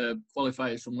lot of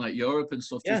qualifiers from like Europe and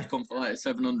stuff just to come for like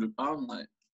 £700, like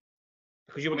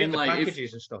because you were getting the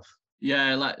packages and stuff.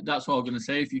 Yeah, like that's what I was gonna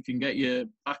say. If you can get your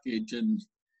package and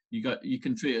you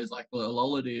can treat it as like a little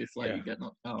holiday if you get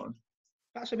knocked out.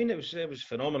 It was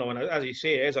phenomenal, and as you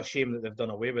say, it is a shame that they've done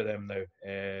away with them now.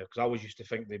 Because I always used to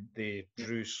think they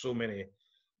drew so many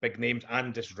big names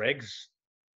and just regs.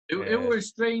 It was a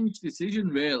strange decision,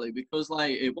 really, because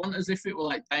like it wasn't as if it were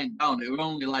like dying down. It were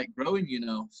only like growing,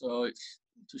 So it's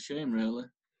a shame, really.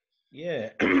 Yeah.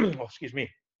 Excuse me.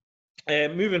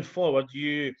 Moving forward,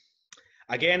 you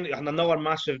again another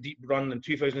massive deep run in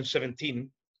 2017.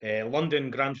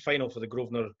 London Grand Final for the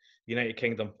Grosvenor United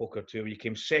Kingdom Poker Tour. You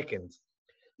came second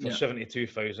for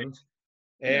 72,000.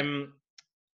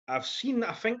 I've seen.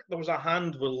 I think there was a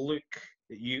hand with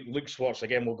Luke Swartz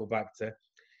again. We'll go back to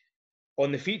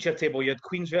on the feature table. You had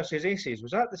Queens versus Aces.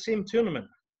 Was that the same tournament?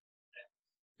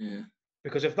 Yeah.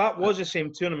 Because if that was the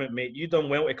same tournament, mate, you done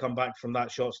well to come back from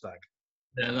that short stag.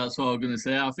 Yeah, that's what I was going to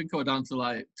say. I think I was down to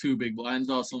like 2 big blinds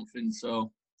or something.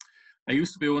 So I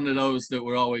used to be one of those that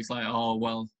were always like, oh,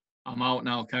 well, I'm out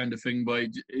now kind of thing. But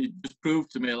it just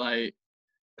proved to me like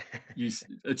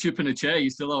a chip in a chair, you're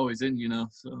still always in, you know.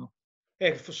 So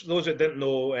Yeah, for those that didn't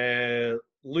know,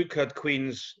 Luke had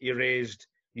Queens, he raised,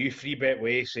 you free bet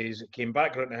with Aces. It came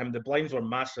back around to him. The blinds were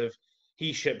massive.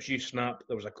 He ships, you snap.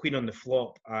 There was a queen on the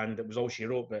flop, and it was all she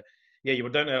wrote. But yeah, you were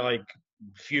down to like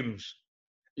fumes.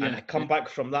 And yeah, to come back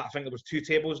from that, I think there was 2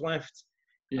 tables left,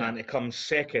 yeah. and it comes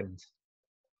second.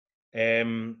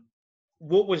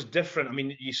 What was different? I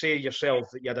mean, you say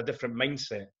yourself that you had a different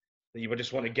mindset, that you would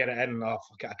just want to get it in. Oh,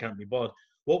 I can't be bothered.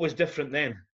 What was different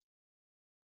then?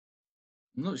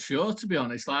 I'm not sure, to be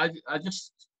honest. Like, I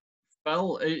just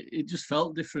felt it just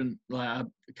felt different. Like I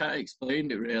can't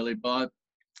explain it really, but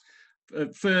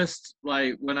at first,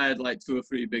 like when I had like 2 or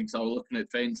 3 bigs, I was looking at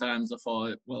train times. I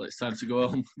thought, well, it's time to go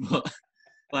home. But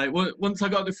like once I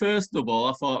got the first double,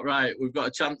 I thought, right, we've got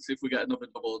a chance if we get another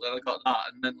double. Then I got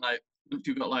that, and then like once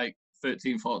you've got like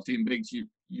 13, 14 bigs,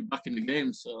 you're back in the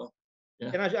game. So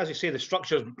yeah. And as you say, the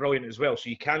structure's brilliant as well, so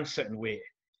you can sit and wait.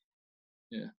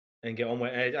 Yeah. And get on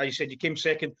with it. As you said, you came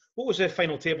second. What was the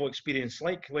final table experience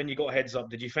like when you got heads up?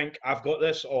 Did you think, I've got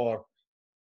this, or?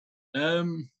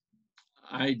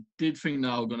 I did think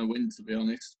that I was going to win, to be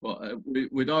honest, but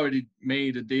we'd already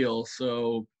made a deal,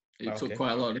 so it took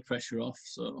quite a lot of the pressure off.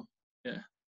 So yeah.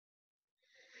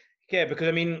 Yeah, because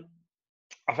I mean,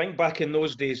 I think back in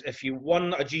those days, if you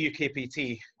won a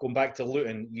GUKPT, going back to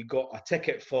Luton, you got a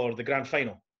ticket for the grand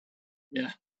final. Yeah.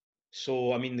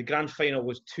 So, I mean, the grand final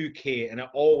was 2K, and it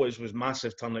always was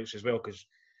massive turnouts as well, because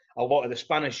a lot of the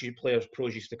Spanish players,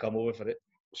 pros used to come over for it.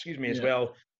 Excuse me, as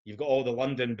well. You've got all the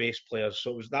London-based players,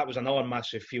 so that was another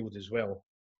massive field as well.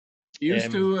 They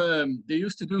used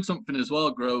to do something as well,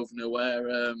 Grosvenor, where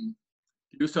they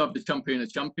used to have the Champion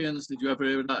of Champions. Did you ever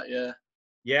hear of that? Yeah.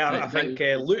 Yeah, I think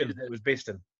Luton it was based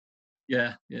in.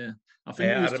 Yeah, yeah. I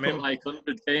think they used to put like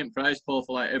 100K in prize pool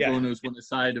for like everyone who's won a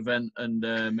side event and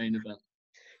main event.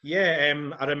 Yeah,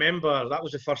 I remember that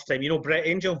was the first time. You know Brett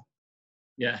Angel?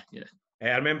 Yeah, yeah.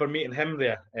 I remember meeting him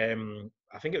there.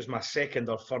 I think it was my 2nd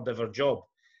or 3rd ever job,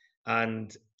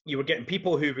 and you were getting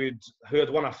people who had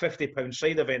won a £50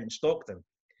 side event in Stockton,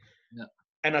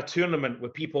 in a tournament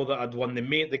with people that had won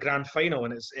the grand final,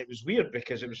 and it was weird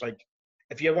because it was like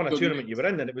if you won a tournament you were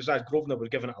in, and it was as Grosvenor was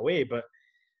giving it away, but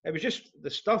it was just the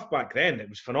stuff back then. It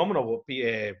was phenomenal what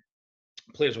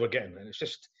players were getting, and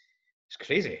it's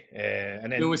crazy.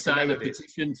 And then we signed a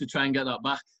petition to try and get that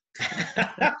back.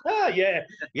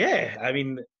 yeah. I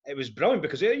mean, it was brilliant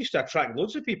because it used to attract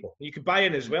loads of people. You could buy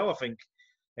in as well, I think.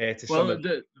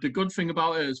 The good thing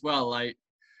about it as well, like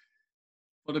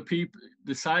for the people,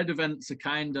 the side events are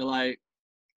kind of like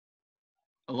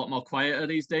a lot more quieter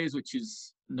these days, which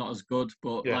is not as good.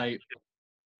 But like,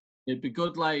 it'd be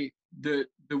good. Like the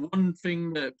one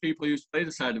thing that people used to play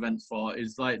the side events for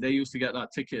is like they used to get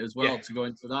that ticket as well to go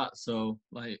into that. So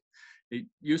like it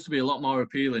used to be a lot more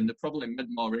appealing. They probably made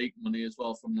more rake money as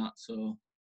well from that. So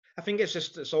I think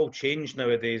it's all changed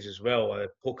nowadays as well.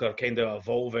 Poker kind of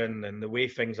evolving, and the way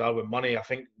things are with money. I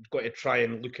think you've got to try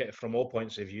and look at it from all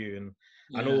points of view. And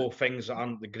I know things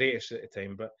aren't the greatest at the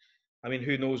time, but I mean,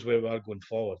 who knows where we are going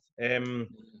forward?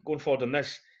 Going forward in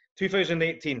this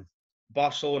 2018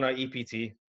 Barcelona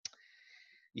EPT,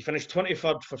 you finished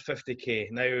 23rd for 50K.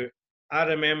 Now, I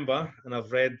remember, and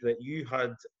I've read that you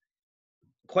had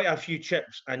quite a few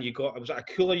chips, and was that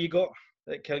a cooler you got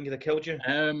that killed you?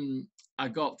 I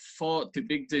got 40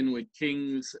 bigs in with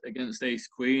Kings against Ace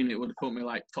Queen. It would have put me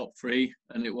like top 3,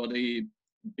 and it was the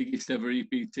biggest ever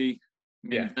EPT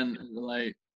main event. It was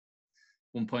like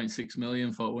 1.6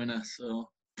 million for a winner. So,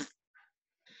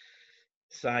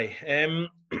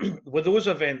 with those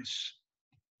events,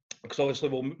 because obviously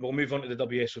we'll move on to the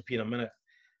WSOP in a minute.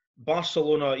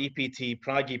 Barcelona EPT,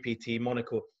 Prague EPT,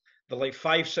 Monaco, they're like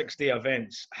 5-6 day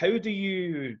events. How do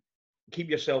you keep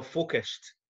yourself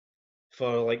focused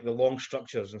for like the long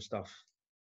structures and stuff?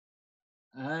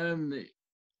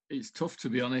 It's tough, to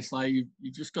be honest. Like you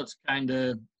just got to kind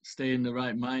of stay in the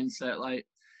right mindset. Like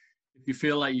if you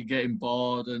feel like you're getting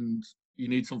bored and you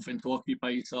need something to occupy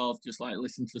yourself, just like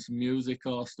listen to some music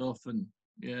or stuff. And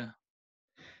yeah.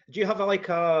 Do you have like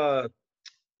a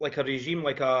regime,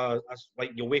 like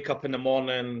you wake up in the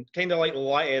morning, kind of like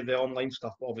the online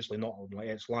stuff, but obviously not online,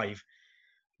 it's live.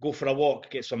 Go for a walk,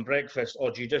 get some breakfast, or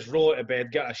do you just roll out of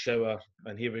bed, get a shower,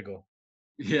 and here we go?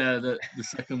 Yeah, the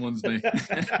second one's me.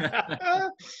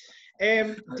 Are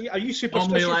you Normally,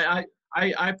 superstitious? like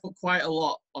I put quite a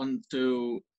lot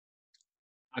onto.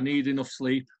 I need enough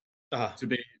sleep Uh-huh.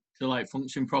 to like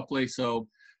function properly. So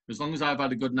as long as I've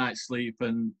had a good night's sleep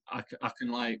and I can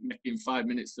like make in 5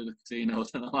 minutes to the casino,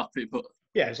 then I'm happy. But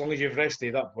Yeah, as long as you've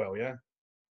rested up well, yeah.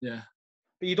 yeah.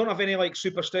 But you don't have any like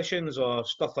superstitions or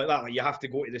stuff like that. Like you have to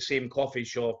go to the same coffee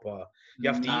shop or you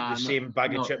have to eat the Nah, same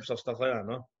bag of not chips or stuff like that,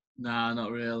 no? nah,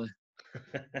 not really.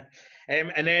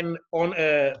 And then on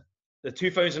to the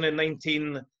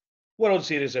 2019 World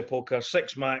Series of Poker,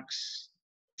 Six Max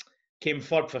came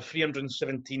third for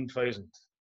 317,000.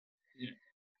 Yeah.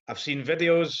 I've seen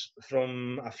videos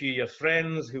from a few of your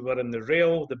friends who were in the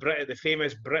rail, the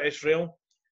famous British rail.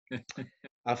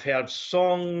 I've heard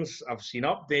songs, I've seen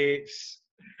updates.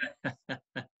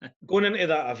 Going into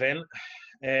that event,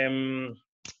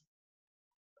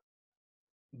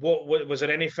 what was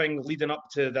there anything leading up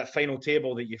to that final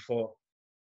table that you thought,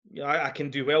 yeah, I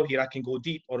can do well here, I can go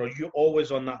deep, or are you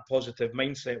always on that positive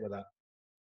mindset with that?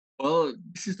 Well,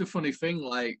 this is the funny thing.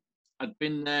 Like I'd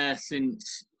been there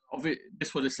since.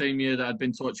 This was the same year that I'd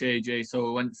been to watch AJ, so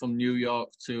I went from New York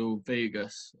to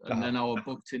Vegas, and then I was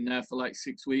booked in there for like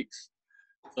 6 weeks.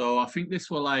 So I think this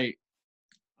was like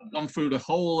I've gone through the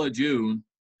whole of June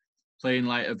playing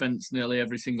like events nearly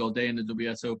every single day in the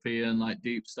WSOP and like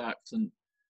deep stacks, and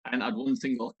I hadn't had one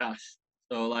single cash.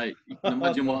 So like you can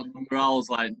imagine what the morale's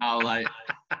like now. Like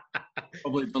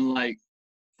probably done like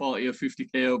 40 or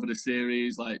 50K over the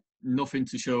series, like nothing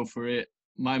to show for it.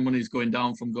 My money's going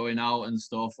down from going out and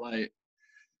stuff. Like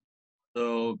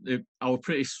so, I was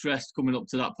pretty stressed coming up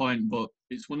to that point. But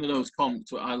it's one of those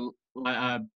comps where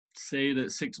I say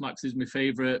that Six Max is my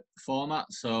favourite format.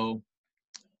 So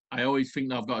I always think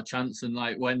that I've got a chance. And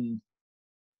like when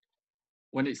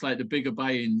it's like the bigger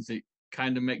buy-ins, it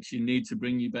kind of makes you need to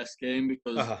bring your best game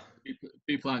because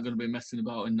people aren't going to be messing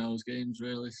about in those games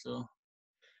really. So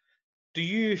do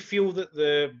you feel that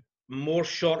the more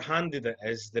short-handed it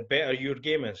is, the better your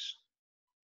game is?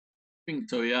 I think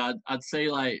so, yeah. I'd say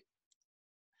like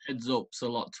heads up's a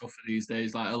lot tougher these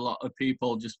days. Like a lot of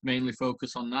people just mainly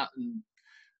focus on that and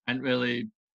ain't really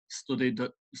studied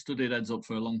heads up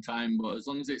for a long time. But as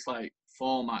long as it's like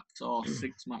 4 max or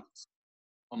 6 max,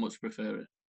 I much prefer it.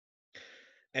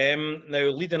 Now,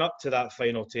 leading up to that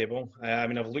final table, I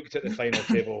mean, I've looked at the final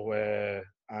table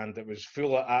and it was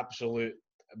full of absolute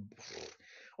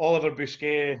Oliver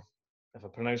Bousquet, if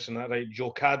I'm pronouncing that right,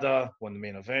 Joe Cada won the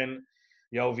main event,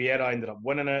 Yael Vieira ended up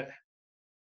winning it.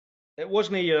 It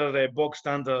wasn't your bog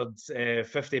standard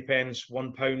 50 pence,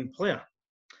 £1 player.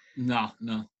 No.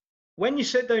 When you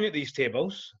sit down at these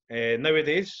tables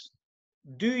nowadays,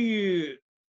 do you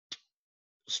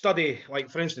study, like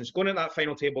for instance, going at that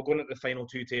final table, going at the final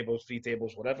 2 tables, 3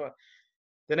 tables, whatever,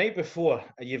 the night before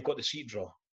you've got the seat draw,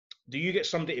 do you get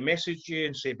somebody to message you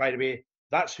and say, by the way,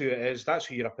 that's who it is, that's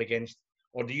who you're up against,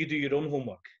 or do you do your own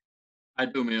homework? I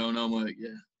do my own homework, yeah.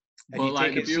 And But you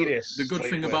like take it serious? the good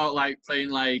thing about like playing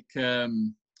like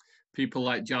people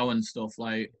like Jow and stuff,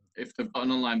 like if they've got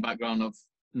an online background, I've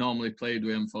normally played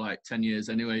with them for like 10 years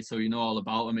anyway, so you know all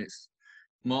about them. It's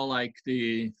more like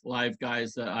the live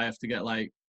guys that I have to get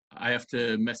like, I have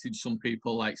to message some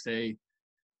people like say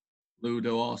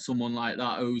Ludo or someone like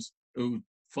that who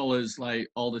follows like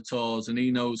all the tours and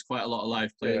he knows quite a lot of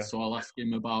live players, so I'll ask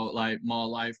him about like more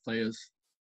live players.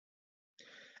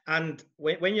 And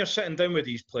when you're sitting down with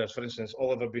these players, for instance,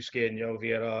 Oliver Bousquet and Yael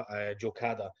Vieira, Joe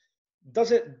Cada,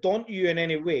 does it daunt you in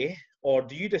any way, or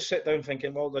do you just sit down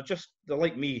thinking, well, they're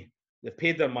like me, they've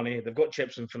paid their money, they've got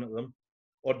chips in front of them,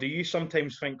 or do you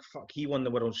sometimes think, fuck, he won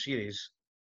the World Series?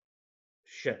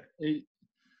 Shit.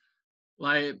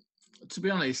 Like, to be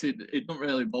honest, it don't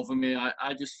really bother me.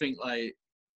 I just think like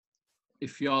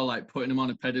if you're like putting them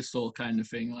on a pedestal kind of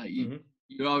thing, like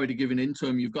you're already giving into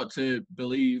them. You've got to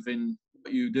believe in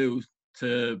what you do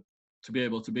to be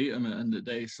able to beat them at the end of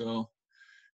the day. So,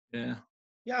 yeah.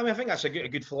 Yeah, I mean, I think that's a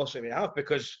good philosophy to have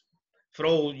because for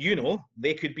all you know,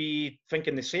 they could be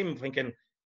thinking the same, thinking,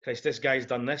 Christ, this guy's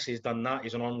done this, he's done that,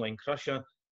 he's an online crusher.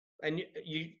 And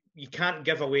you can't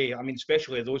give away, I mean,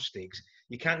 especially at those stakes,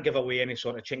 you can't give away any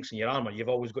sort of chinks in your armour. You've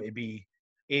always got to be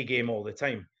A game all the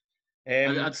time.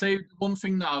 I'd say one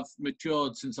thing that I've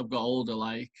matured since I've got older,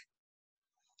 like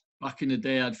back in the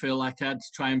day, I'd feel like I had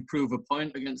to try and prove a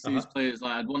point against these players.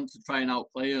 Like I'd want to try and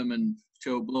outplay them and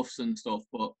show bluffs and stuff.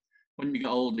 But when you get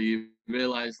older, you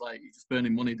realise like you're just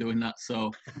burning money doing that.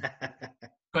 So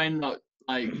trying not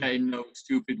like getting no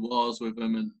stupid wars with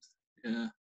them and yeah.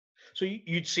 So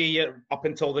you'd say up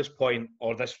until this point,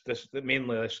 or this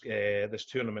mainly this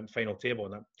tournament final table,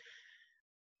 and that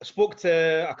I spoke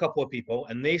to a couple of people,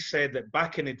 and they said that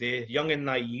back in the day, young and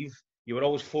naive, you were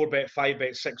always 4-bet,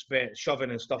 5-bet, 6-bet,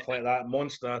 shoving and stuff like that,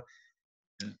 monster.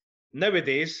 Yeah.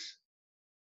 Nowadays,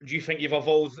 do you think you've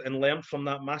evolved and learnt from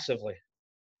that massively?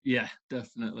 Yeah,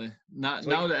 definitely. Now, It's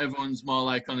like, now that everyone's more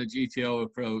like on a GTO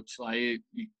approach, like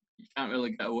you can't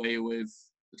really get away with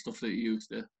the stuff that you used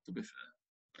to be fair.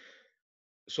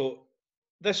 so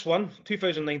this one,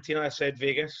 2019, I said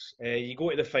Vegas. You go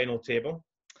to the final table.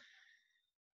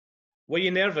 Were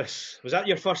you nervous? Was that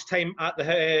your first time at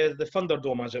the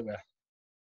Thunderdome, as it were?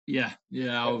 Yeah,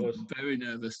 I It was was. very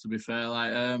nervous to be fair.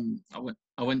 Like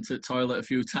I went to the toilet a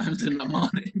few times in the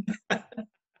morning.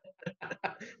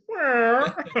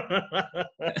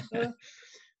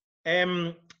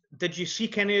 um, did you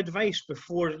seek any advice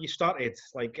before you started?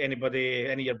 Like anybody,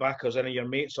 any of your backers, any of your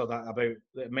mates, or that about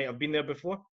that might have been there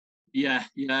before? Yeah.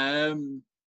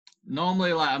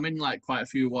 Normally, like I'm in like quite a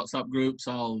few WhatsApp groups.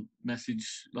 I'll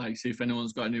message like see if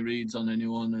anyone's got any reads on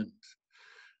anyone and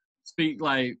speak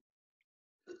like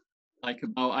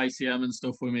about ICM and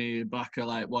stuff with me backer,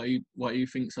 like what he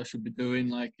thinks I should be doing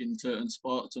like in certain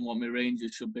spots and what my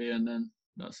ranges should be, and then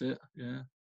that's it. Yeah.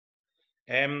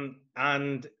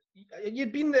 And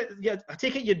you'd been there. Yeah, I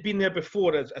take it you'd been there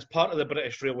before as part of the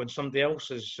British Rail when somebody else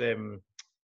is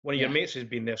one of your Yeah. mates has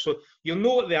been there, so you'll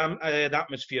know what the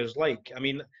atmosphere is like. I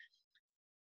mean,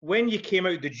 when you came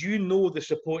out, did you know the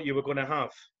support you were going to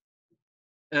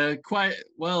have? Quite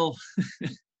well.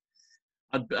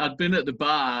 I'd been at the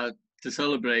bar to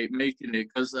celebrate making it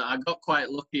because I got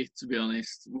quite lucky, to be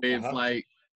honest, with like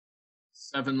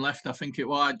 7 left. I think it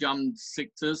was. I jammed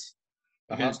sixers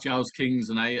against Giles Kings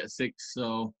and I hit a 6,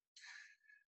 so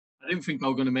I didn't think I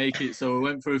was going to make it. So we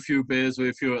went for a few beers with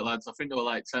a few lads. I think there were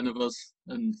like 10 of us,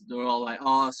 and they were all like,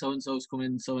 "Oh, so and so's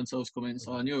coming, so and so's coming."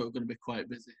 So I knew it was going to be quite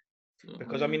busy. So,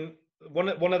 because I mean, one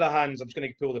of the hands. I'm just going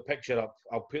to pull the picture up.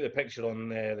 I'll put the picture on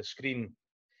the screen.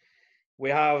 We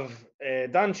have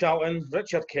Dan Charlton,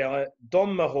 Richard Kelly,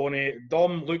 Dom Mahoney.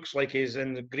 Dom looks like he's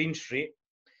in Green Street.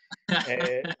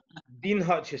 Dean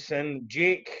Hutchison,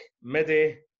 Jake,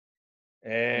 Middy.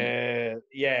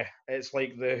 Yeah, it's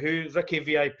like the who Ricky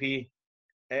VIP. It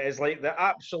is like the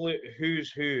absolute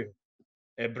who's who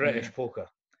British poker.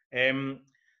 Well,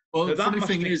 now the funny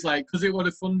thing is, like, because it would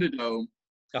have funded home,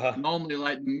 normally,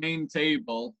 like, the main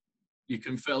table, you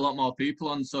can fit a lot more people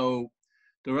on, so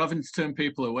they were having to turn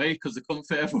people away because they couldn't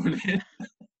fit everyone in.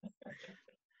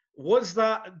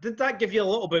 Did that give you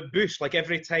a little bit boost, like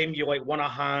every time you like won a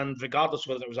hand, regardless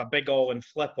whether it was a big all and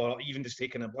flip or even just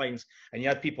taking the blinds, and you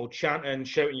had people chanting,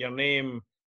 shouting your name?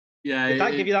 Yeah. Did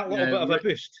that give you that little bit of a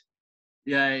boost?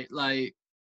 Yeah, like,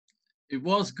 it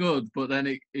was good, but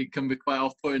then it can be quite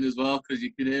off-putting as well because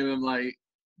you can hear them, like,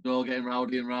 they're all getting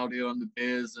rowdy and rowdier on the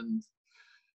beers, and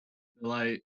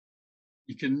like,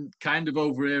 you can kind of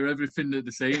overhear everything that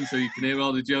they're saying, so you can hear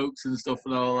all the jokes and stuff,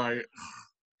 and all like,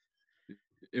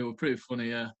 it was pretty funny,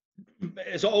 yeah.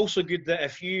 Is it also good that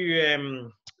if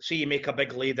you say you make a big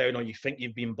laydown or you think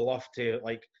you've been bluffed to,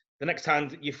 like, the next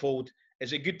hand you fold,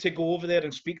 is it good to go over there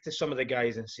and speak to some of the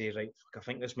guys and say, right, I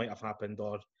think this might have happened,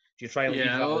 or do you try and leave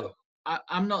that? Well,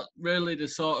 I'm not really the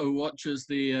sort who watches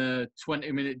the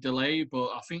 20-minute delay, but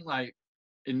I think like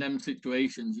in them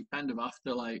situations you kind of have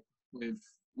to, like, with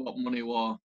what money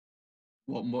was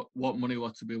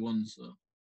to be won. So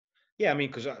yeah, I mean,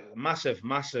 because massive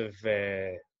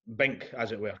bink,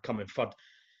 as it were, coming third.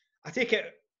 I take it,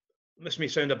 this may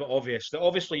sound a bit obvious, that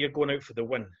obviously you're going out for the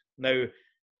win. Now,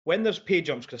 when there's pay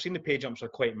jumps, because I've seen the pay jumps are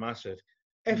quite massive,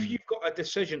 if you've got a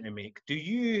decision to make, do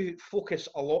you focus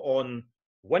a lot on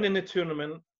winning the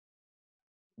tournament,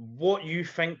 what you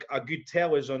think a good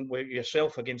tell is on with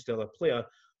yourself against the other player,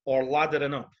 or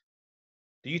laddering up?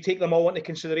 Do you take them all into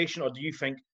consideration, or do you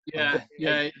think? Yeah,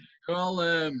 they're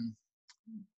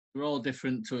all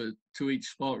different to each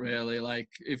spot really. Like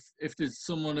if there's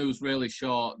someone who's really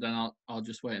short, then I'll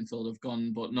just wait until they've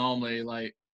gone. But normally,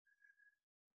 like,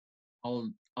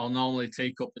 I'll normally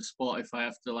take up a spot if I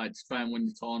have to, like, to try and win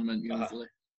the tournament. Usually,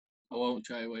 I won't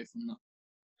shy away from that.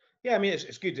 Yeah, I mean,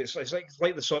 it's good. It's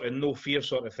like the sort of no fear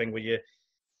sort of thing where you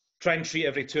try and treat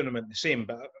every tournament the same.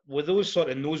 But with those sort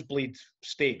of nosebleed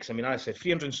stakes, I mean, I said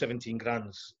 317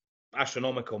 grand's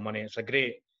astronomical money. It's a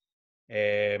great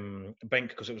bink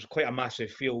because it was quite a massive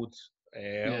field.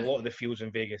 A lot of the fields in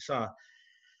Vegas are.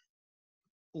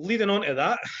 Leading on to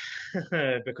that,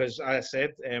 because I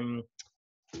said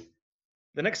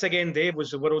the next again, Dave, was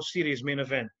the World Series main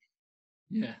event.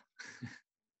 Yeah.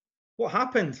 What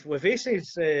happened with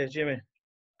Aces, Jimmy?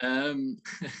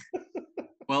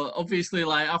 Well, obviously,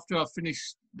 like, after I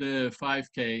finished the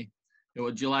 5K, it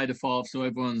was July the 4th, so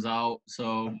everyone's out.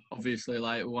 So obviously,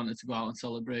 like, we wanted to go out and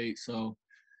celebrate. So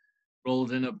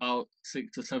rolled in about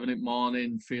 6 or 7 in the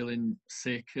morning, feeling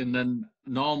sick, and then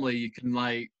normally you can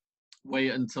like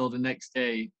wait until the next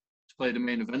day to play the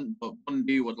main event, but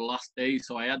Monday was the last day,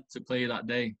 so I had to play that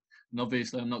day, and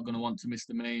obviously I'm not going to want to miss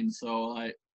the main, so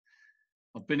like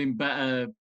I've been in better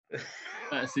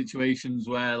situations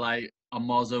where like I'm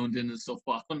more zoned in and stuff,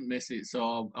 but I couldn't miss it,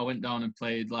 so I went down and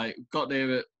played. Like got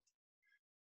there at,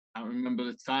 I don't remember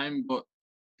the time, but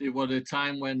it was a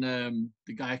time when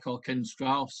the guy called Ken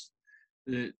Strauss,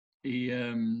 he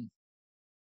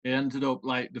he ended up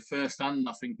like the first hand,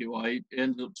 I think it was. He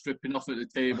ended up stripping off at the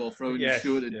table, throwing his Yes,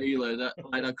 shoe at the yeah. dealer. That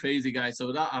like that crazy guy.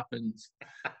 So that happens,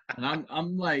 and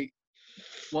I'm like,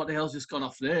 what the hell's just gone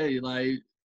off there? You're like,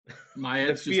 my The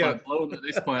head's just fear. like blown at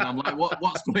this point. I'm like,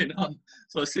 what's going on?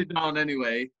 So I sit down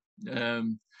anyway,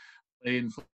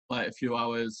 playing for like a few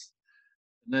hours,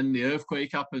 and then the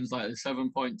earthquake happens, like the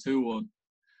 7.2 one,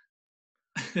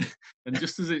 and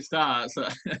just as it starts,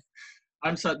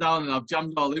 I'm sat down and I've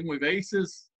jammed all in with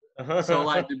aces. So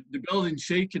like the building's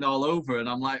shaking all over, and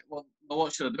I'm like, well,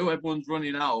 what should I do? Everyone's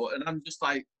running out, and I'm just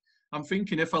like, I'm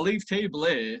thinking if I leave table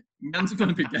A, my hands are going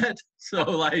to be dead. So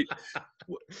like,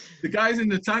 the guy's in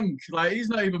the tank, like he's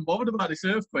not even bothered about this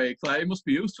earthquake. Like he must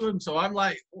be used to him. So I'm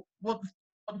like, what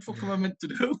the fuck am I meant to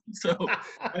do? So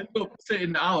I end up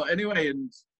sitting out anyway,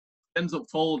 and ends up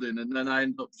folding, and then I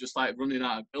end up just like running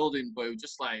out of building. But it was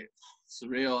just like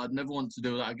surreal. I'd never want to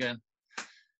do that again.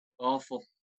 Awful.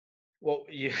 Well,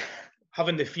 you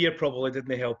having the fear probably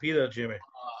didn't help either, Jimmy.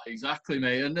 Exactly,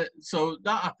 mate. And so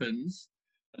that happens,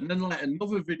 and then like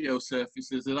another video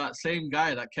surfaces of that same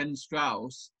guy, that Ken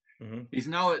Strauss. Mm-hmm. He's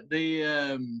now at the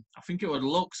I think it was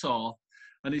Luxor,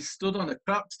 and he's stood on a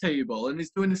craps table and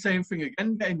he's doing the same thing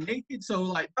again, getting naked. So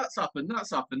like that's happened,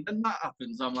 then that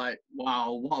happens. I'm like,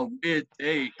 wow, what a weird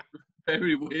day.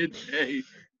 Very weird day.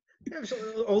 Yeah,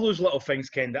 so all those little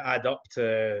things kind of add up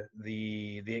to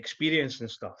the experience and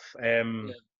stuff.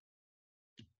 Yeah.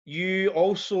 You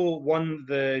also won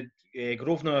the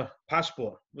Grosvenor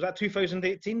Passport. Was that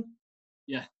 2018?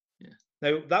 Yeah.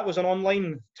 Now that was an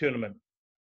online tournament.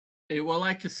 It was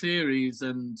like a series,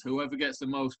 and whoever gets the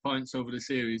most points over the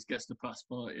series gets the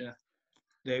passport. Yeah.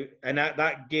 Now, and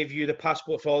that gave you the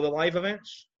passport for all the live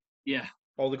events. Yeah.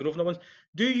 All the Grosvenor ones.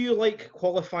 Do you like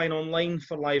qualifying online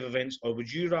for live events, or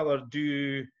would you rather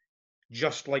do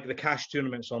just like the cash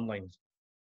tournaments online?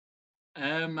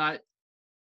 Well,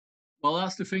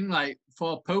 that's the thing. Like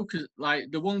for poker,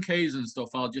 like the 1Ks and stuff,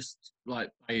 I'll just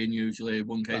like buy in usually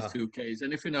 1Ks, 2Ks.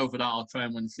 Anything over that, I'll try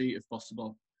and win seat if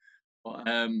possible. But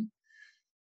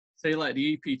say like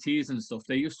the Ep8s and stuff,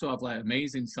 they used to have like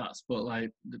amazing stats, but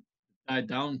like they died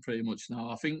down pretty much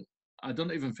now. I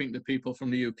don't even think the people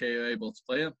from the UK are able to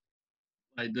play them.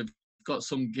 Like they've got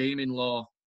some gaming law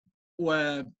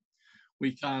where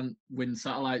we can't win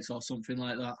satellites or something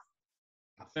like that.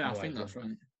 Yeah, I think that's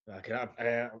right.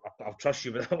 Okay, I'll trust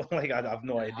you with that one. Like I have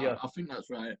no idea. I think that's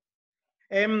right.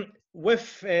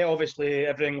 With obviously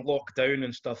everything locked down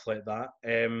and stuff like that,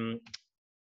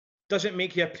 does it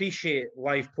make you appreciate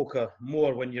live poker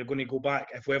more when you're going to go back,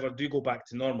 if we ever do go back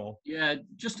to normal? Yeah,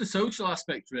 just the social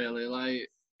aspect really. Like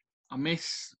I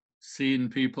miss seeing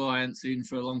people I hadn't seen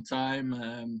for a long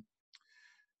time.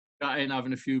 Chatting,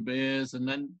 having a few beers, and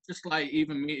then just like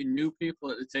even meeting new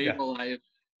people at the table. Yeah. Like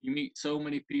you meet so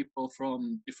many people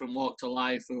from different walks of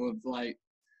life who have like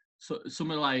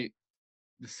some of like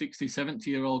the 60,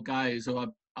 70-year-old guys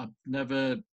who I've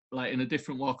never, like in a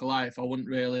different walk of life, I wouldn't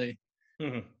really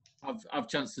have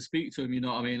chance to speak to them, you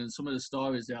know what I mean? And some of the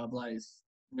stories they have, like, is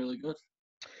really good.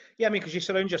 Yeah, I mean, because you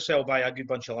surround yourself by a good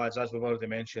bunch of lads, as we've already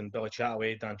mentioned, Billy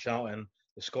Chataway, Dan Charlton,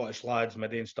 the Scottish lads,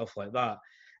 Middy and stuff like that.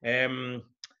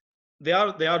 They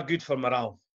are good for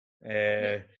morale.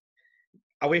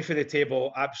 Away from the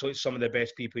table, absolutely some of the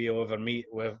best people you'll ever meet.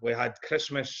 We had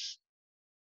Christmas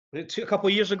a couple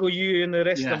of years ago. You and the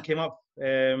rest of them came up.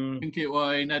 I think it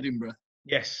was in Edinburgh.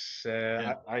 Yes,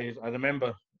 I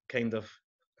remember kind of.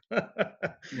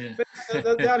 Yeah.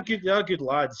 But they are good. They are good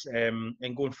lads. And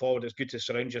going forward, it's good to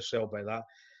surround yourself by that.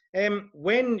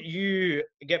 When you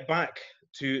get back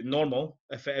to normal,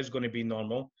 if it is going to be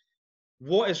normal,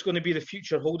 what is going to be the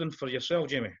future holding for yourself,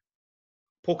 Jamie,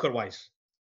 poker-wise?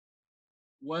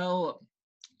 Well,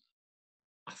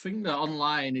 I think that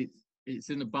online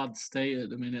it's in a bad state at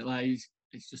the minute. Like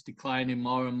it's just declining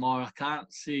more and more. I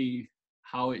can't see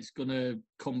how it's gonna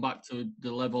come back to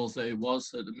the levels that it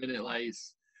was at the minute. Like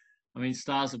I mean,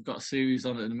 Stars have got a series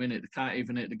on at the minute. They can't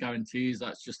even hit the guarantees.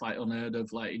 That's just like unheard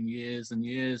of, like in years and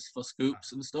years for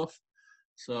scoops and stuff.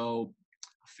 So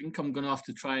I think I'm gonna have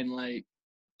to try and like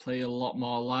play a lot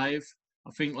more live.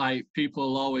 I think like people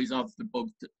will always have the bug.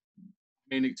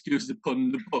 I mean, excuse the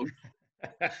pun, the bug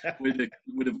with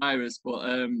the virus. But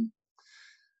I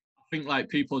think like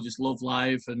people just love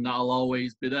live, and that'll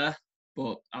always be there.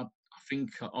 But I think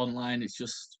online it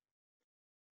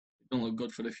don't look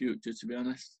good for the future, to be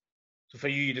honest. So for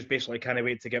you, you just basically can't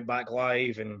wait to get back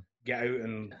live and get out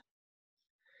and.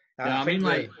 Yeah, I mean,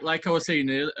 like I was saying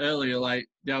earlier, like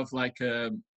they have like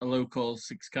a local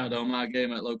 6-card Omar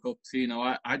game at local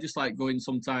casino. I just like going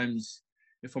sometimes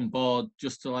if I'm bored,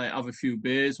 just to like have a few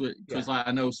beers because like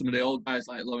I know some of the old guys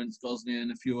like Lawrence Gosney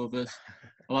and a few others.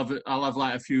 I'll have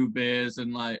like a few beers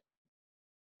and like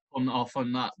on off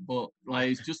on that, but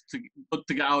like it's just good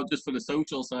to get out just for the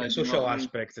social side. Social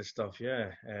aspect of stuff,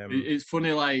 yeah. It's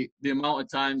funny, like the amount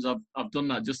of times I've done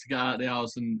that just to get out of the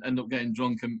house and end up getting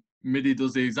drunk, and Midi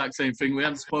does the exact same thing. We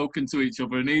hadn't spoken to each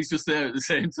other, and he's just there at the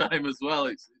same time as well.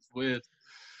 It's weird.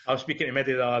 I was speaking to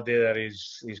Midi the other day. There,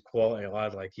 he's quality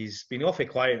lad. Like he's been awfully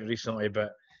quiet recently,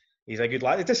 but he's a good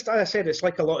lad. It's just, as I said, it's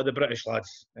like a lot of the British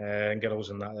lads and girls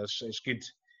and that. It's good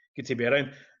to be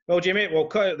around. Well, Jamie, we'll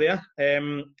cut it there.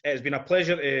 It's been a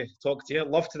pleasure to talk to you.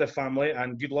 Love to the family,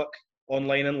 and good luck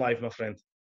online and live, my friend.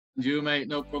 You, mate,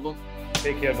 no problem.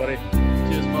 Take care, buddy.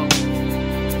 Cheers, pal.